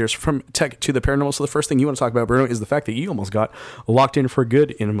switching gears from tech to the paranormal. So the first thing you want to talk about, Bruno, is the fact that you almost got locked in for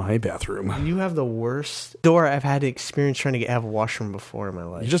good in my bathroom. You have the worst door I've had experience trying to have a washroom before in my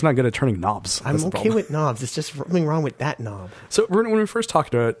life. You're just not good at turning knobs. I'm okay with knobs. It's just something wrong with that knob. So Bruno, when we first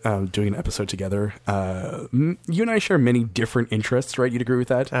talked about doing an episode together, you and I share many different interests, right? You'd agree with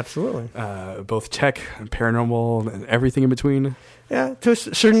that? Absolutely. Both tech, paranormal, and everything in between. Yeah,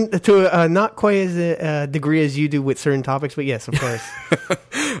 to not quite as a degree as you do with certain topics, but yes, of course.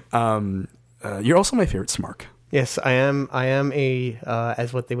 You're also my favorite smark. Yes, I am. I am a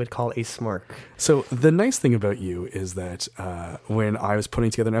as what they would call a smark. So the nice thing about you is that when I was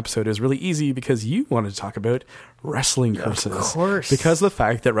putting together an episode, it was really easy because you wanted to talk about wrestling curses. Of course. Because of the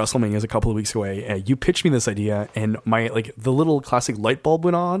fact that WrestleMania is a couple of weeks away, you pitched me this idea, and my the little classic light bulb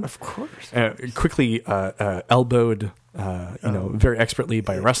went on. Of course. Quickly elbowed. Very expertly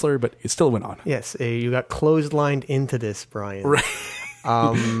by a wrestler, but it still went on. Yes, you got clotheslined into this, Brian. Right.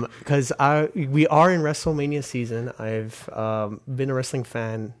 Because we are in WrestleMania season. I've been a wrestling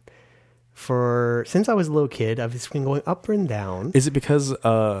fan since I was a little kid, I've just been going up and down. Is it because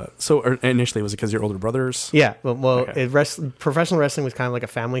or initially was it because your older brothers? Yeah, well, Okay. professional wrestling was kind of like a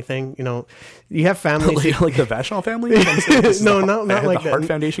family thing. You know, you have families. like the Vachon family? No, not like the that. Heart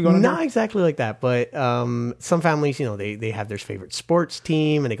Foundation going on. Not there? exactly like that, but some families, you know, they have their favorite sports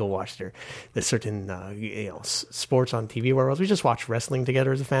team and they go watch the certain sports on TV. Whereas we just watch wrestling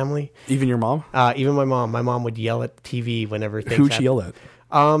together as a family. Even your mom? Even my mom. My mom would yell at TV whenever things. Who'd she yell at?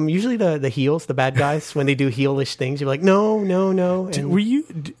 Usually the heels, the bad guys, when they do heelish things, you're like, no. And Were you?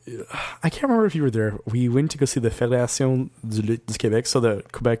 I can't remember if you were there. We went to go see the Fédération du Québec, so the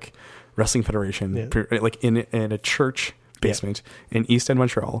Quebec Wrestling Federation, like in a church basement in East End,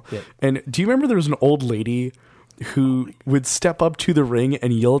 Montreal. Yeah. And do you remember there was an old lady who would step up to the ring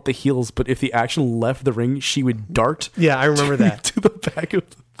and yell at the heels, but if the action left the ring, she would dart. Yeah, I remember that. To the back of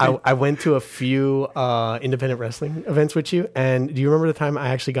the I went to a few independent wrestling events with you, and do you remember the time I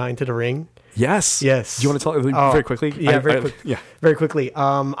actually got into the ring? Yes. Do you want to tell very quickly? Yeah, very quickly.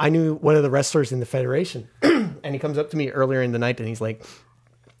 I knew one of the wrestlers in the federation, and he comes up to me earlier in the night, and he's like,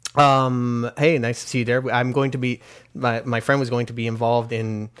 "Hey, nice to see you there. I'm going to be my friend was going to be involved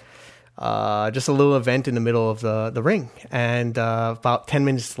in." Just a little event in the middle of the ring. And about 10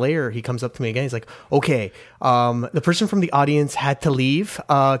 minutes later, he comes up to me again. He's like, okay, the person from the audience had to leave.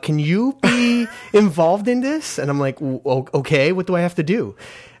 Can you be involved in this? And I'm like, okay, what do I have to do?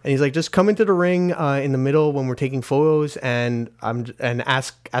 And he's like, just come into the ring in the middle when we're taking photos and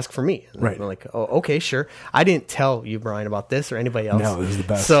ask for me. And right. I'm like, oh, okay, sure. I didn't tell you, Brian, about this or anybody else. No, this is the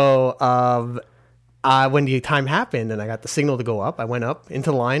best. So when the time happened and I got the signal to go up, I went up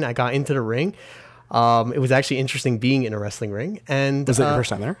into the line. I got into the ring. It was actually interesting being in a wrestling ring. And was that your first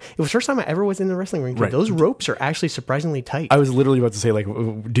time there? It was the first time I ever was in a wrestling ring. Right. Those ropes are actually surprisingly tight. I was literally about to say, like,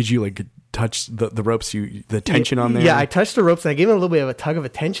 did you like touch the ropes? The tension on there? Yeah, I touched the ropes and I gave it a little bit of a tug of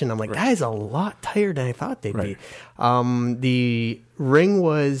attention. I'm like, that is a lot tighter than I thought they'd be. The ring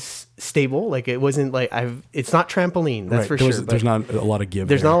was stable. Like it wasn't like it's not trampoline. That's for sure. There's not a lot of give.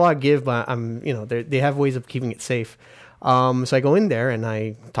 There's not a lot of give, but they have ways of keeping it safe. So I go in there and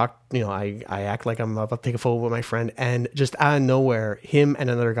I talk, I act like I'm about to take a photo with my friend, and just out of nowhere, him and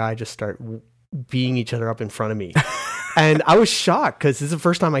another guy just start beating each other up in front of me. And I was shocked because this is the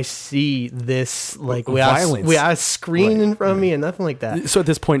first time I see this, like, violence. We had a screen in front of me and nothing like that. So at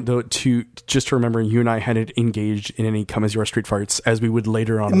this point, though, just to remember, you and I hadn't engaged in any come as you are street fights as we would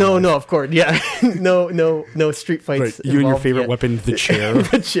later on. No, of course, yeah, no street fights. Right. You and your favorite weapon, the chair.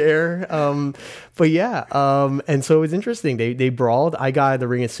 The chair. But yeah, and so it was interesting. They brawled. I got out of the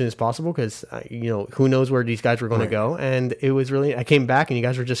ring as soon as possible because who knows where these guys were going to go, and it was really. I came back and you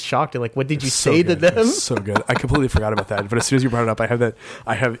guys were just shocked. Like, what did you say to them? So good. I completely forgot about that. But as soon as you brought it up,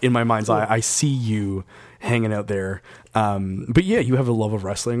 I have in my mind's eye. I see you hanging out there. But yeah, you have a love of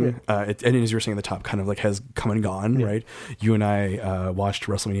wrestling. Yeah. And as you were saying, the top kind of like has come and gone, right? You and I watched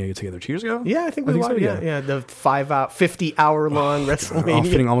WrestleMania together 2 years ago. Yeah, I think we watched. So, yeah, the 50-hour long WrestleMania.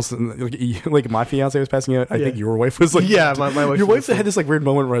 Fitting almost like my fiance was passing out. I think your wife was like, my wife. Your wife had this like weird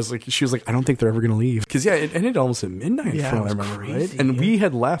moment where she was like, I don't think they're ever going to leave because it ended almost at midnight. Yeah, from what I remember, right? And we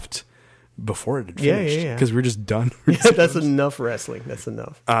had left before it had finished because we were just done. That's enough wrestling. That's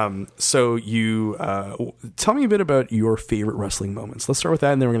enough. So you tell me a bit about your favorite wrestling moments. Let's start with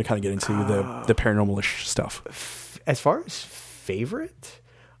that, and then we're going to kind of get into the paranormal-ish stuff. As far as favorite,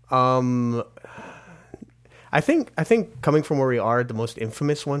 I think coming from where we are, the most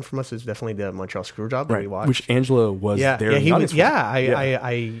infamous one from us is definitely the Montreal Screwjob that we watched. Which Angela was there. Yeah, he was.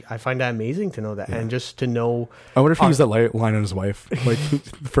 I find that amazing to know that, and just to know. I wonder if he used that line on his wife, like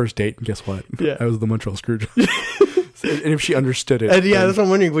the first date. And guess what? Yeah, I was the Montreal Screwjob. And if she understood it, that's what I'm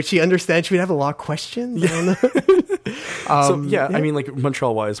wondering. Would she understand? She would have a lot of questions. Yeah. I mean, like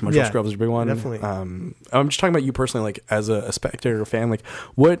Montreal-wise, Montreal Scrubs is a big one. Definitely. I'm just talking about you personally, like as a spectator or fan, like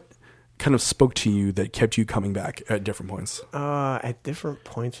what kind of spoke to you that kept you coming back at different points? At different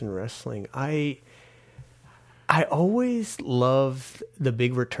points in wrestling, I always loved the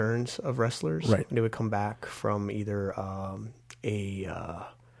big returns of wrestlers. Right. They would come back from either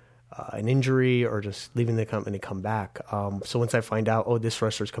an injury or just leaving the company, come back. So once I find out, this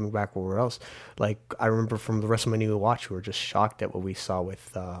wrestler's coming back, where else? Like I remember from the WrestleMania we watched, we were just shocked at what we saw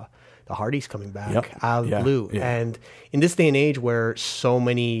with the Hardys coming back out of the blue. Yeah. And in this day and age where so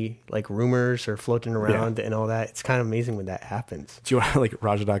many like rumors are floating around and all that, it's kind of amazing when that happens. Do you want like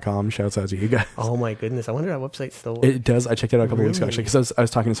Raja.com? Shouts out to you guys. Oh my goodness. I wonder if that website still works. It does. I checked it out a couple weeks ago actually because I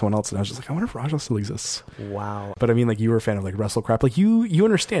was talking to someone else and I was just like, I wonder if Raja still exists. Wow. But I mean, like you were a fan of like WrestleCrap. Like you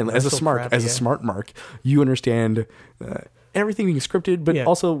understand as a smart mark, you understand everything being scripted, but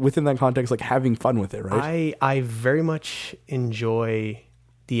also within that context, like having fun with it, right? I very much enjoy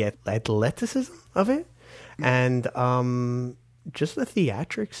the athleticism of it, and just the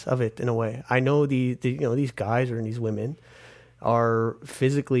theatrics of it in a way. I know these guys and these women are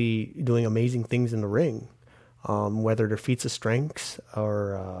physically doing amazing things in the ring, whether they're feats of strength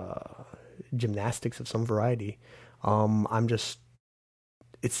or gymnastics of some variety.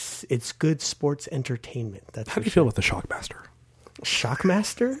 It's good sports entertainment. How do you feel about the Shockmaster?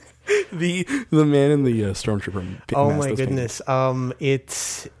 Shockmaster? the man in the stormtrooper. Oh my goodness!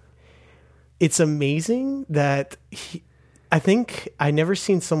 It's amazing that I think I never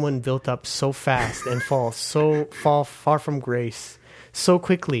seen someone built up so fast and fall far from grace so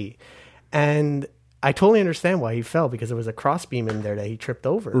quickly, and I totally understand why he fell, because there was a crossbeam in there that he tripped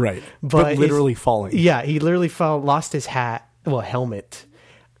over. Right, but literally falling. Yeah, he literally fell, lost his helmet.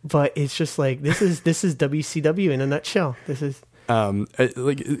 But it's just like this is WCW in a nutshell. This is. So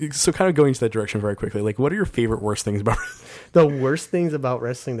kind of going to that direction very quickly, like, what are your favorite worst things about the worst things about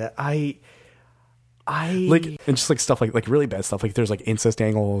wrestling that I like, and just like stuff like really bad stuff, like there's like incest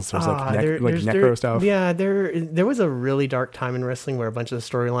angles, there's necro stuff. Yeah, there was a really dark time in wrestling where a bunch of the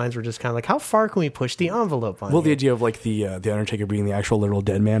storylines were just kind of like, how far can we push the envelope on? Well, the idea of like the Undertaker being the actual literal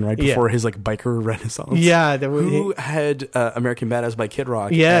dead man right before his like biker renaissance. Yeah, who had American Badass by Kid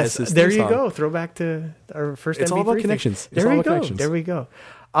Rock. Yes, there you go. Throwback to our first. It's MV3 all about thing. connections. There we go. There we go.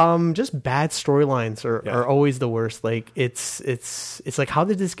 Just bad storylines are always the worst. Like it's like, how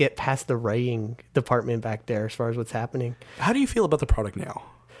did this get past the writing department back there as far as what's happening? How do you feel about the product now?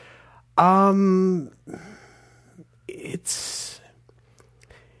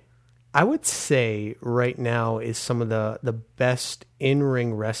 I would say right now is some of the best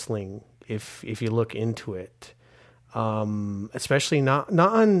in-ring wrestling if you look into it. Especially not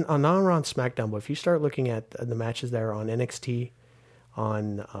on Raw and SmackDown, but if you start looking at the matches that are on NXT,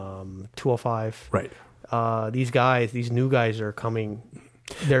 on 205, right? These new guys are coming.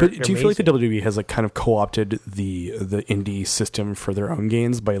 But do you feel like the WWE has like kind of co-opted the indie system for their own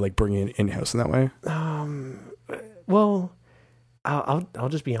gains by like bringing it in-house in that way? Well, I'll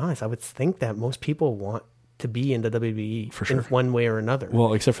just be honest. I would think that most people want to be in the WWE for sure, in one way or another.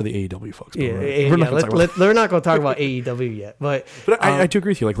 Well, except for the AEW folks. We're not going to talk about AEW yet. But I do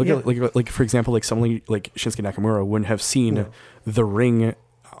agree with you. Like, look at like for example, like someone like Shinsuke Nakamura wouldn't have seen the ring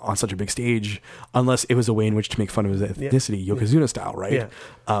on such a big stage unless it was a way in which to make fun of his ethnicity, Yokozuna style, right?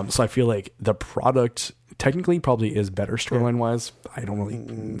 Yeah. So I feel like the product technically probably is better storyline wise. I don't really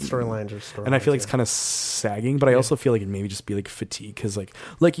storylines are storylines, and I feel like it's kind of sagging, but I also feel like it maybe just be like fatigue, because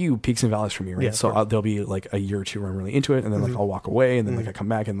like you, peaks and valleys for me, right? So there'll be like a year or two where I'm really into it, and then like I'll walk away, and then like I come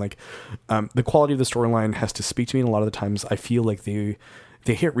back, and like the quality of the storyline has to speak to me. And a lot of the times I feel like they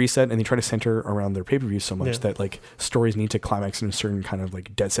hit reset and they try to center around their pay-per-views so much that like stories need to climax in a certain kind of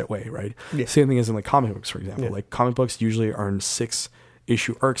like dead set way, right? Same thing as in like comic books, for example. Like comic books usually are in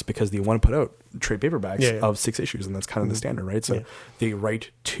 6-issue arcs because they want to put out trade paperbacks of 6 issues, and that's kind of the standard, right? So they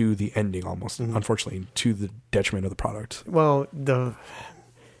write to the ending almost, unfortunately, to the detriment of the product. Well,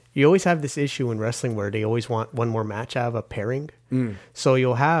 you always have this issue in wrestling where they always want one more match out of a pairing. So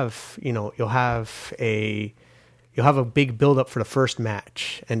you'll have a big build up for the first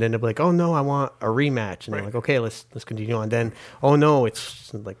match, and then they'll be like, oh no, I want a rematch, and they're like, okay, let's continue on. Then, oh no,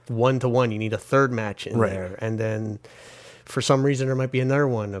 it's like 1-to-1, you need a third match in there, and then for some reason there might be another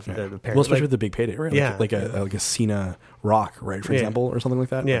one of the pairing. Well, especially with the big payday, right? Like a Cena Rock, right, for example, or something like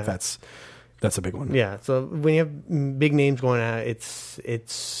that. Like that's a big one. Yeah. So when you have big names going at it,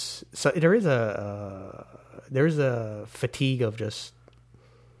 it's so there is a fatigue of just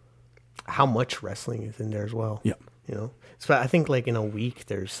how much wrestling is in there as well. Yeah. So I think like in a week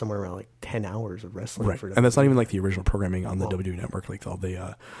there's somewhere around like 10 hours of wrestling. Right. And that's not even like the original programming on the WWE Network, like all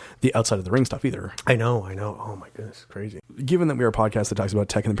the outside of the ring stuff either. I know. Oh my goodness, crazy. Given that we are a podcast that talks about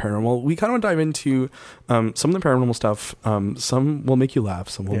tech and the paranormal, we kind of want to dive into some of the paranormal stuff. Some will make you laugh,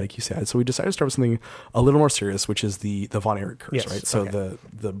 some will make you sad. So we decided to start with something a little more serious, which is the Von Erich curse, right? So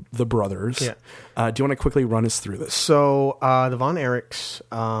the brothers. Yeah. Do you want to quickly run us through this? So the Von Erichs,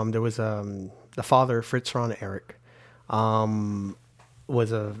 there was the father, Fritz Von Erich,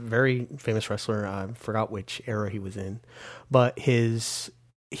 was a very famous wrestler. I forgot which era he was in, but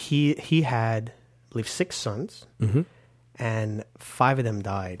he had, I believe, 6 sons, and 5 of them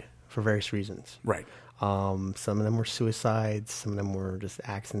died for various reasons. Right. Some of them were suicides. Some of them were just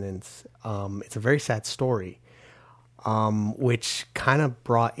accidents. It's a very sad story, which kind of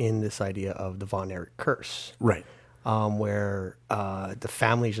brought in this idea of the Von Erich curse. Right. Where the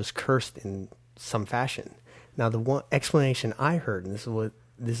family is just cursed in some fashion. Now, the one explanation I heard, and this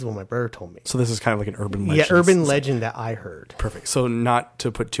is what my brother told me. So this is kind of like an urban legend. Yeah, urban legend that I heard. Perfect. So not to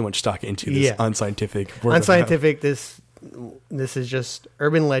put too much stock into this unscientific word. Unscientific, this this is just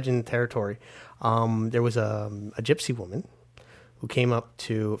urban legend territory. There was a gypsy woman who came up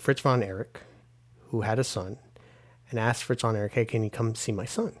to Fritz von Erich, who had a son, and asked Fritz von Erich, "Hey, can you come see my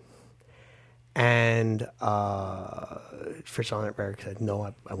son?" And Fritz von Erich said,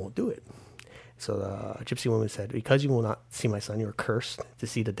 "No, I won't do it." So the gypsy woman said, "Because you will not see my son, you are cursed to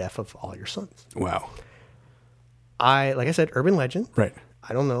see the death of all your sons." Wow. Like I said, urban legend. Right.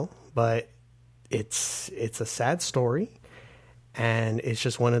 I don't know, but it's a sad story, and it's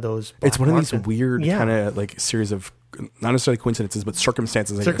just one of those. It's one of these marks. weird Yeah. kind of like series of not necessarily coincidences, but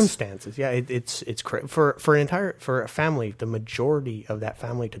circumstances. I guess. Circumstances, yeah. It's for a family, the majority of that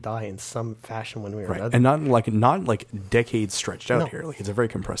family to die in some fashion one way or Right, another. and not like decades stretched out No. here. Like it's a very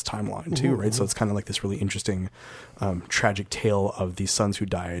compressed timeline too, right? So it's kind of like this really interesting, tragic tale of these sons who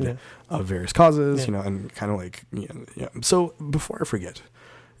died of various causes, you know, and kind of like yeah. So before I forget,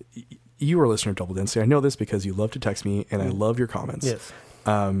 you are a listener of Double Density. I know this because you love to text me, and I love your comments. Yes.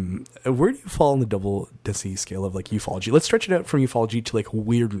 Where do you fall on the double density scale of like ufology? Let's stretch it out from ufology to like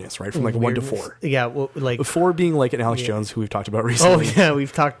weirdness, right? From like 1 to 4. Yeah, well, like 4 being like an Alex Jones, who we've talked about oh recently. yeah,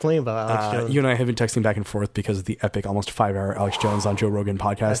 we've talked plenty about Alex Jones. You and I have been texting back and forth because of the epic, almost 5-hour Alex Jones on Joe Rogan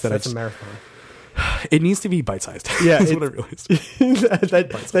podcast. That's a marathon. It needs to be bite-sized. Yeah, That's what I realized.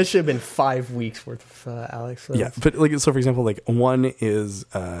 that should have been 5 weeks worth of Alex. So Yeah, but like so, for example, like 1 is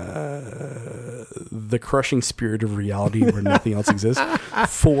the crushing spirit of reality where nothing else exists.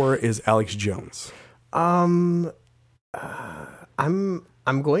 4 is Alex Jones. I'm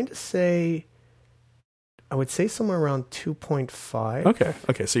going to say, I would say somewhere around 2.5. Okay.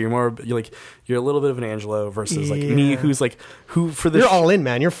 So you're a little bit of an Angelo versus like me, who for the You're all in,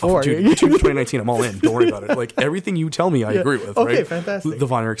 man. You're 4. Dude, 2019. I'm all in. Don't worry about it. Like everything you tell me, I agree with. Okay, right? fantastic. The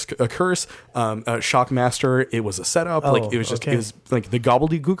Von Erich's curse, Shockmaster. It was a setup. Like it was just okay. it was like the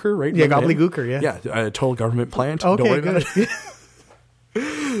gobbledygooker, right? Yeah, Remember him? gobbledygooker, yeah. Yeah, a total government plant. Okay, Don't worry good. about it.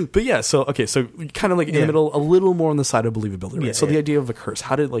 But yeah, so kind of like in the middle, a little more on the side of believability. Right? Yeah, So the yeah. idea of a curse,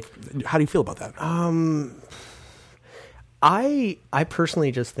 how do you feel about that? I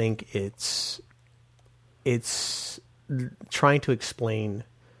personally just think it's trying to explain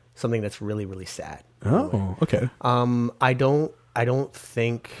something that's really, really sad. Oh, okay. I don't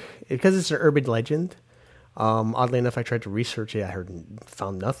think, because it's an urban legend. Oddly enough, I tried to research it. I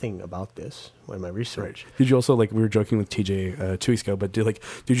found nothing about this in my research. Did you also, like, we were joking with TJ 2 weeks ago, but did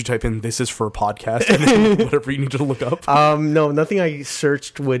you type in "this is for a podcast" and then whatever you need to look up? No, nothing I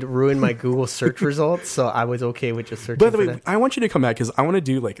searched would ruin my Google search results, so I was okay with just searching. By the way, for that. I want you to come back because I want to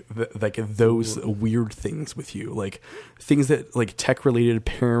do like those weird things with you, like things that like tech related,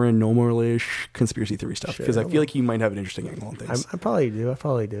 paranormal-ish, conspiracy theory stuff. Because I feel like you might have an interesting angle on things. I probably do.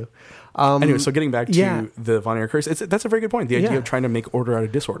 Anyway, so getting back to yeah. the Von Erich curse, that's a very good point. The idea of trying to make order out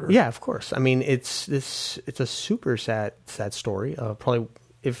of disorder. Yeah, of course. I mean, it's a super sad story. Probably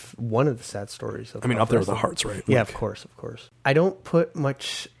if one of the sad stories. I mean, up there with the Hearts, right? Yeah, Like, of course. I don't put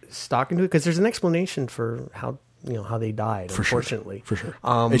much stock into it because there's an explanation for how they died. Unfortunately, for sure.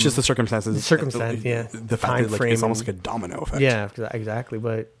 It's just the circumstances. The circumstance, yeah. The fact Time that like, frame it's almost and- like a domino effect. Yeah, exactly.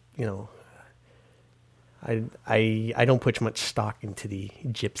 But I don't put much stock into the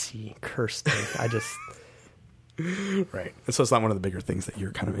gypsy curse thing. I just Right. So it's not one of the bigger things that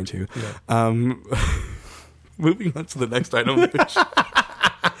you're kind of into. Moving on to the next item, which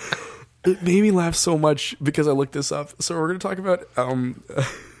it made me laugh so much because I looked this up. So we're going to talk about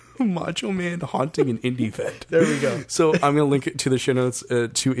Macho Man haunting an indie vet. There we go. So I'm going to link it to the show notes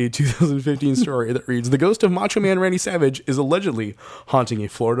to a 2015 story that reads, "The ghost of Macho Man Randy Savage is allegedly haunting a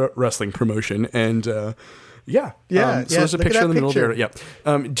Florida wrestling promotion." And so there's a look at picture that in the middle picture. there.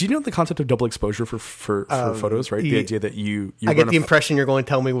 Yeah. Do you know the concept of double exposure for photos, right? The idea that you I run get a the impression you're going to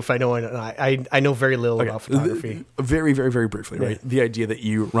tell me if I know it. I know very little about photography. Very, very, very briefly, right? The idea that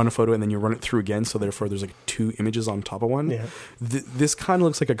you run a photo and then you run it through again, so therefore there's like 2 images on top of one. Yeah. This kind of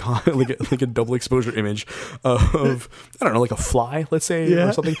looks like a double exposure image of, I don't know, like a fly, let's say,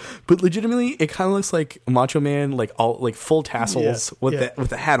 or something. But legitimately, it kind of looks like Macho Man, like all like full tassels with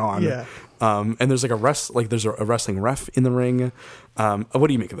the hat on. Yeah. And there's like there's a wrestling ref in the ring. What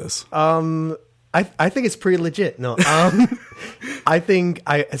do you make of this? I think it's pretty legit. No, I think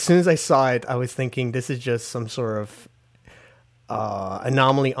as soon as I saw it, I was thinking this is just some sort of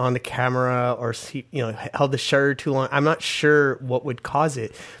anomaly on the camera, or held the shutter too long. I'm not sure what would cause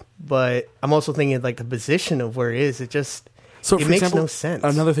it, but I'm also thinking like the position of where it is. So, it for makes example, no sense.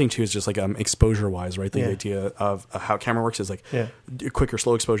 Another thing too is just like exposure-wise, right? The idea of how camera works is like quick or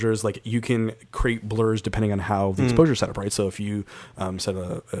slow exposures. Like you can create blurs depending on how the exposure set up, right? So if you set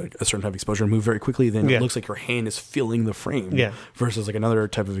a certain type of exposure and move very quickly, then it looks like your hand is filling the frame. Yeah. Versus like another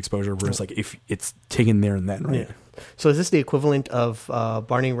type of exposure where it's like if it's taken there and then, right? Yeah. So is this the equivalent of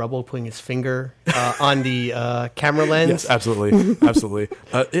Barney Rubble putting his finger on the camera lens? Yes, absolutely, absolutely.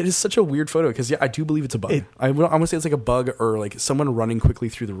 It is such a weird photo because I do believe it's a bug. I want to say it's like a bug or like someone running quickly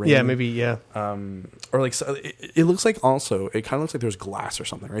through the rain. Yeah, maybe. Yeah. Or like it looks like also it kind of looks like there's glass or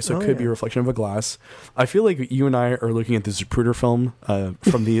something, right? So it could be a reflection of a glass. I feel like you and I are looking at the Zapruder film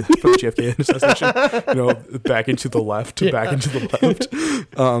from the JFK assassination. You know, back into the left, back into the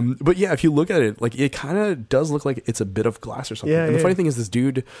left. But yeah, if you look at it, like it kind of does look like it's a bit of glass or something. Yeah, and the funny thing is, this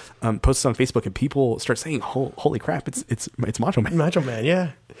dude posts on Facebook, and people start saying, "Holy crap! It's Macho Man." Macho Man,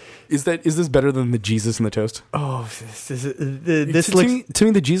 yeah. Is this better than the Jesus and the Toast? Oh, this to looks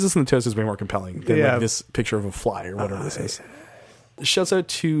me, the Jesus and the Toast is way more compelling than Yeah. like this picture of a fly or whatever this is. Shouts out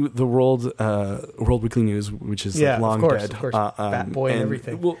to the World Weekly News, which is like long dead. Of course, Bat Boy and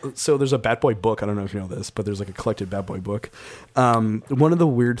everything. Well, so there's a Bat Boy book. I don't know if you know this, but there's like a collected Bat Boy book. One of the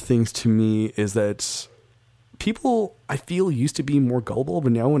weird things to me is that people, I feel, used to be more gullible,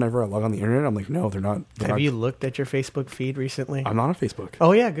 but now whenever I log on the internet, I'm like, no, they're not. Have you looked at your Facebook feed recently? I'm not on Facebook.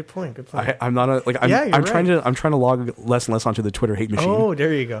 Oh yeah, good point. I'm not a like. I'm trying to log less and less onto the Twitter hate machine. Oh,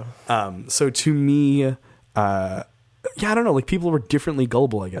 there you go. So to me, I don't know. Like people were differently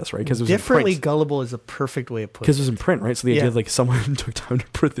gullible, I guess, right? Because it was Differently in print. gullible is a perfect way of putting it. Because it was in print, right? So the idea of like someone took time to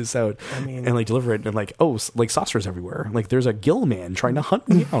print this out and like deliver it, and like like saucers everywhere. Like there's a gill man trying to hunt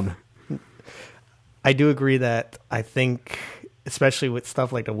me down. I do agree that I think, especially with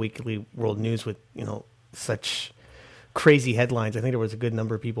stuff like the Weekly World News, with such crazy headlines, I think there was a good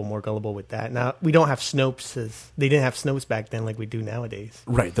number of people more gullible with that. Now we don't have Snopes they didn't have Snopes back then like we do nowadays.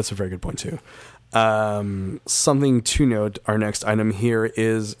 Right, that's a very good point too. Something to note, our next item here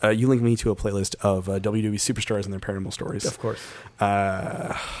is you linked me to a playlist of WWE superstars and their paranormal stories. Of course.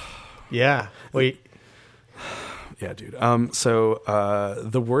 Yeah. Wait. Yeah, dude. So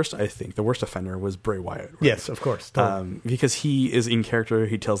the worst offender was Bray Wyatt. Right? Yes, of course. Totally. Because he is in character.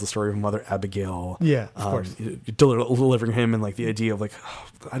 He tells the story of Mother Abigail. Yeah, of course. Delivering him and like the idea of like,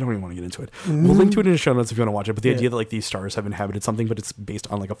 I don't even want to get into it. We'll link to it in the show notes if you want to watch it. But the idea that like these stars have inhabited something, but it's based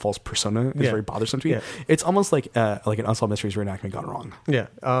on like a false persona is very bothersome to me. Yeah. It's almost like an Unsolved Mysteries reenactment gone wrong. Yeah.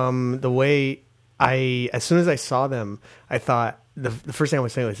 The way as soon as I saw them, I thought the first thing I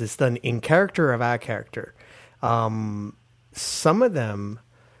was saying was, it's done in character or out of character. Some of them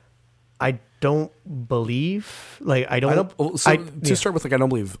I don't believe. Like I don't. To start with, like I don't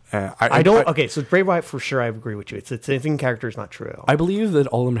believe. I don't. Okay, so Bray Wyatt for sure. I agree with you. It's in character is not true at all. I believe that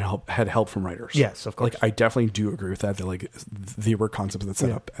all of them had help from writers. Yes, of course. Like I definitely do agree with that. That like they were concepts that set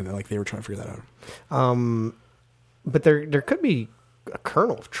up, and then like they were trying to figure that out. But there could be a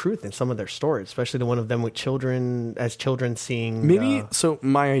kernel of truth in some of their stories, especially the one of them with children seeing. Maybe so.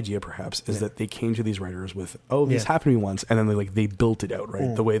 My idea, perhaps, is that they came to these writers with, this happened to me once, and then they built it out,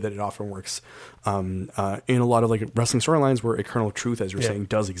 right? The way that it often works in a lot of like wrestling storylines, where a kernel of truth, as you're saying,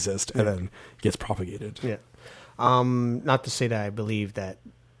 does exist and then gets propagated. Yeah. Not to say that I believe that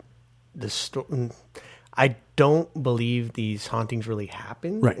I don't believe these hauntings really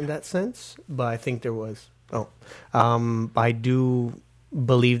happened in that sense, but I think there was. I do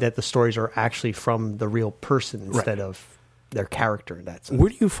believe that the stories are actually from the real person instead of their character in that sense. Where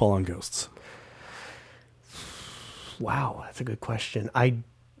do you fall on ghosts? Wow, that's a good question. I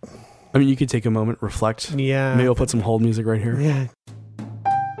mean, you could take a moment, reflect. Yeah. Maybe I'll put some hold music right here. Yeah.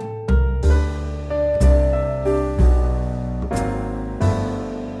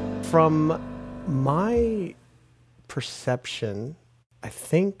 From my perception, I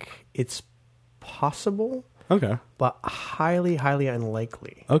think it's possible. Okay. But highly, highly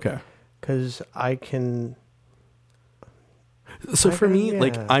unlikely. Okay. Because I can... So for me,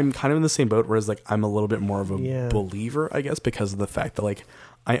 like, I'm kind of in the same boat, whereas, like, I'm a little bit more of a believer, I guess, because of the fact that, like,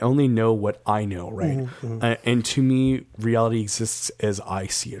 I only know what I know, right? Mm-hmm. And to me, reality exists as I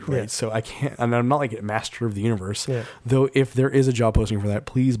see it, right? Yeah. So I can't, and I'm not like a master of the universe. Yeah. Though if there is a job posting for that,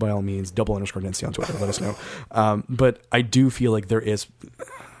 please, by all means, _Nancy on Twitter, let us know. But I do feel like there's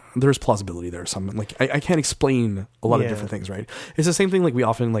plausibility there. I can't explain a lot of different things, right? It's the same thing. Like we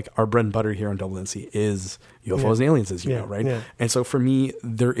often like our bread and butter here on Double NC is UFOs and aliens, as you know, right? Yeah. And so for me,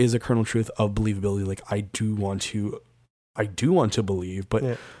 there is a kernel truth of believability. Like I do want to believe,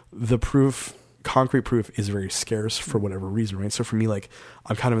 but the proof, concrete proof, is very scarce for whatever reason, right? So for me, like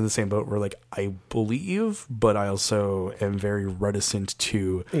I'm kind of in the same boat where like I believe, but I also am very reticent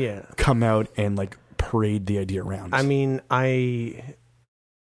to come out and like parade the idea around. I mean, I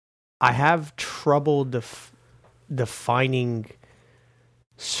have trouble defining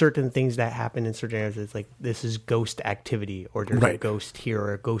certain things that happen in certain areas. It's like, this is ghost activity, or there's a ghost here,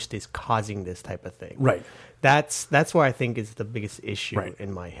 or a ghost is causing this type of thing. Right. That's where I think is the biggest issue Right.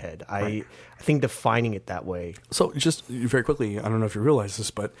 in my head. Right. I think defining it that way. So just very quickly, I don't know if you realize this,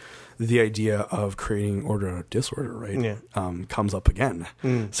 but the idea of creating order out of disorder, right, Yeah. comes up again.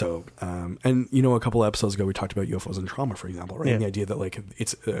 So, and a couple of episodes ago, we talked about UFOs and trauma, for example, right? Yeah. And the idea that like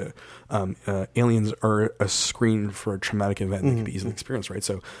it's aliens are a screen for a traumatic event that can be easily experienced, right?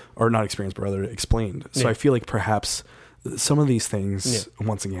 So, or not experienced, but rather explained. So Yeah. I feel like perhaps some of these things,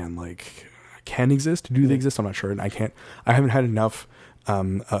 once again, like can exist. Do they exist? I'm not sure, and I haven't had enough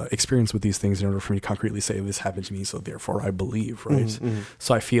experience with these things in order for me to concretely say this happened to me, so therefore I believe, right?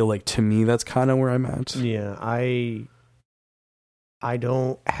 So I feel like to me that's kind of where I'm at. Yeah, I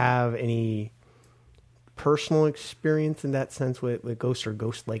don't have any personal experience in that sense with ghosts or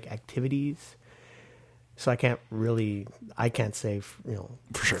ghost-like activities. So I can't say, For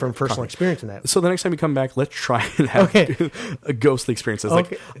sure. from personal experience in that. So the next time you come back, let's try and have a ghostly experiences.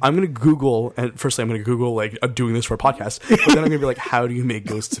 Okay. Like I'm going to Google, and firstly I'm going to Google like doing this for a podcast, but then I'm going to be like, how do you make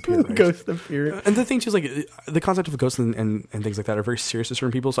ghosts appear? Right? Ghost appearance. And the thing too is like the concept of ghosts and things like that are very serious to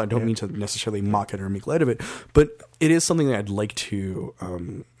certain people. So I don't mean to necessarily mock it or make light of it, but it is something that I'd like to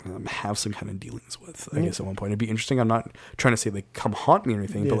have some kind of dealings with. I guess at one point it'd be interesting. I'm not trying to say like come haunt me or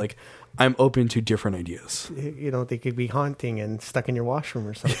anything, but like I'm open to different ideas. They could be haunting and stuck in your washroom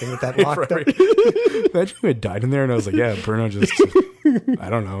or something with that locked Right. up. Imagine you had died in there and I was like, yeah, Bruno just, I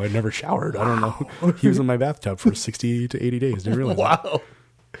don't know. I'd never showered. I don't know. He was in my bathtub for 60 to 80 days. Didn't realize Wow.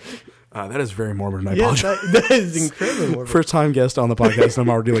 that is very morbid and I Yes, apologize. that is incredibly morbid. First time guest on the podcast. And I'm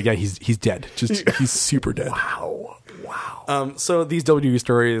already like, yeah, he's dead. Just, he's super dead. Wow. So these WWE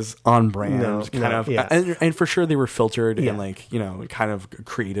stories on brand yeah. and for sure they were filtered Yeah. and like, kind of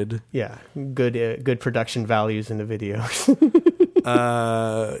created. Yeah, good production values in the videos.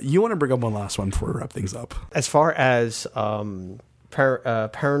 You want to bring up one last one before we wrap things up? As far as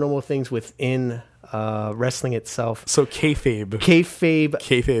paranormal things within wrestling itself, So kayfabe.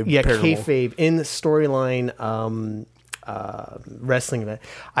 kayfabe, yeah, paranormal. kayfabe in the storyline wrestling event.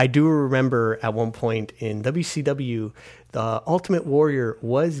 I do remember at one point in WCW, the Ultimate Warrior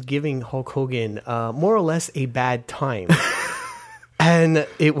was giving Hulk Hogan more or less a bad time. And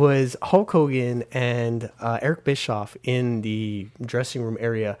it was Hulk Hogan and Eric Bischoff in the dressing room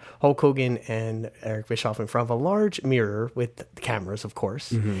area. Hulk Hogan and Eric Bischoff in front of a large mirror with cameras, of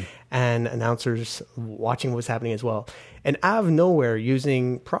course, and announcers watching what's happening as well. And out of nowhere,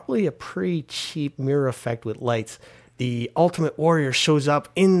 using probably a pretty cheap mirror effect with lights, the Ultimate Warrior shows up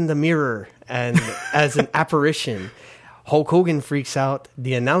in the mirror and as an apparition. Hulk Hogan freaks out.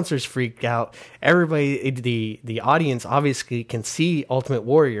 The announcers freak out. Everybody, the audience obviously can see Ultimate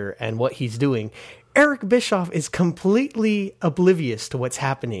Warrior and what he's doing. Eric Bischoff is completely oblivious to what's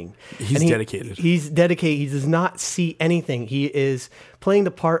happening. He's dedicated. He's dedicated. He does not see anything. He is playing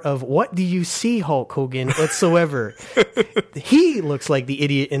the part of, what do you see, Hulk Hogan, whatsoever. He looks like the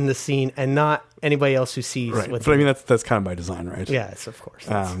idiot in the scene and not anybody else who sees. Right. What's But I mean, that's kind of by design, right? yes, of course.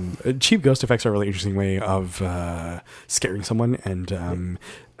 Cheap ghost effects are a really interesting way of scaring someone and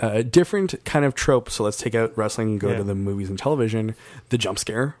different kind of trope. So let's take out wrestling and go to the movies and television. The jump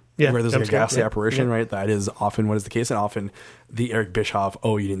scare. Yeah, where there's like a jump scare, ghastly yeah, apparition, right? That is often what is the case. And often the Eric Bischoff,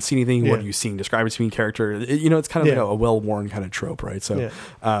 oh, you didn't see anything. What are you seeing? Describe it to me, character. It's kind of like a well-worn kind of trope, right? So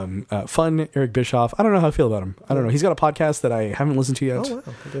fun, Eric Bischoff. I don't know how I feel about him. I don't know. He's got a podcast that I haven't listened to yet. Oh, wow.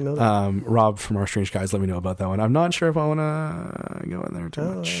 I didn't know that. Rob from Our Strange Guys, let me know about that one. I'm not sure if I want to go in there too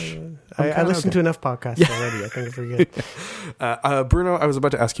much. I listened to enough podcasts already. I think it's pretty good. Bruno, I was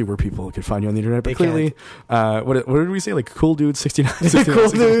about to ask you where people could find you on the internet, but They clearly, what did we say? Like Cool Dude 69? Cool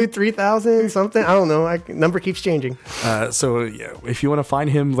Dude 3000 something. I don't know. Number keeps changing. So yeah, if you want to find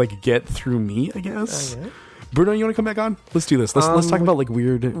him, like get through me, I guess. Bruno, you want to come back on? Let's do this. Let's talk about like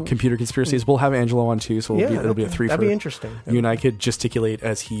weird computer conspiracies. We'll have Angelo on too, so it'll be a three. That'd be interesting. You and I could gesticulate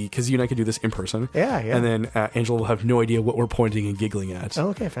because you and I could do this in person. Yeah. And then Angelo will have no idea what we're pointing and giggling at. Oh,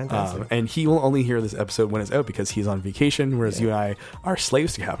 okay, fantastic. And he will only hear this episode when it's out because he's on vacation, whereas you and I are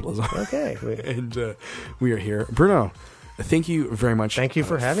slaves to capitalism. Okay. And we are here. Bruno, thank you very much. Thank you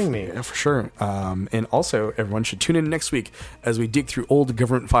for having me. Yeah, for sure. And also, everyone should tune in next week as we dig through old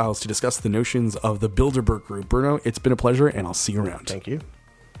government files to discuss the notions of the Bilderberg Group. Bruno, it's been a pleasure, and I'll see you around. Thank you.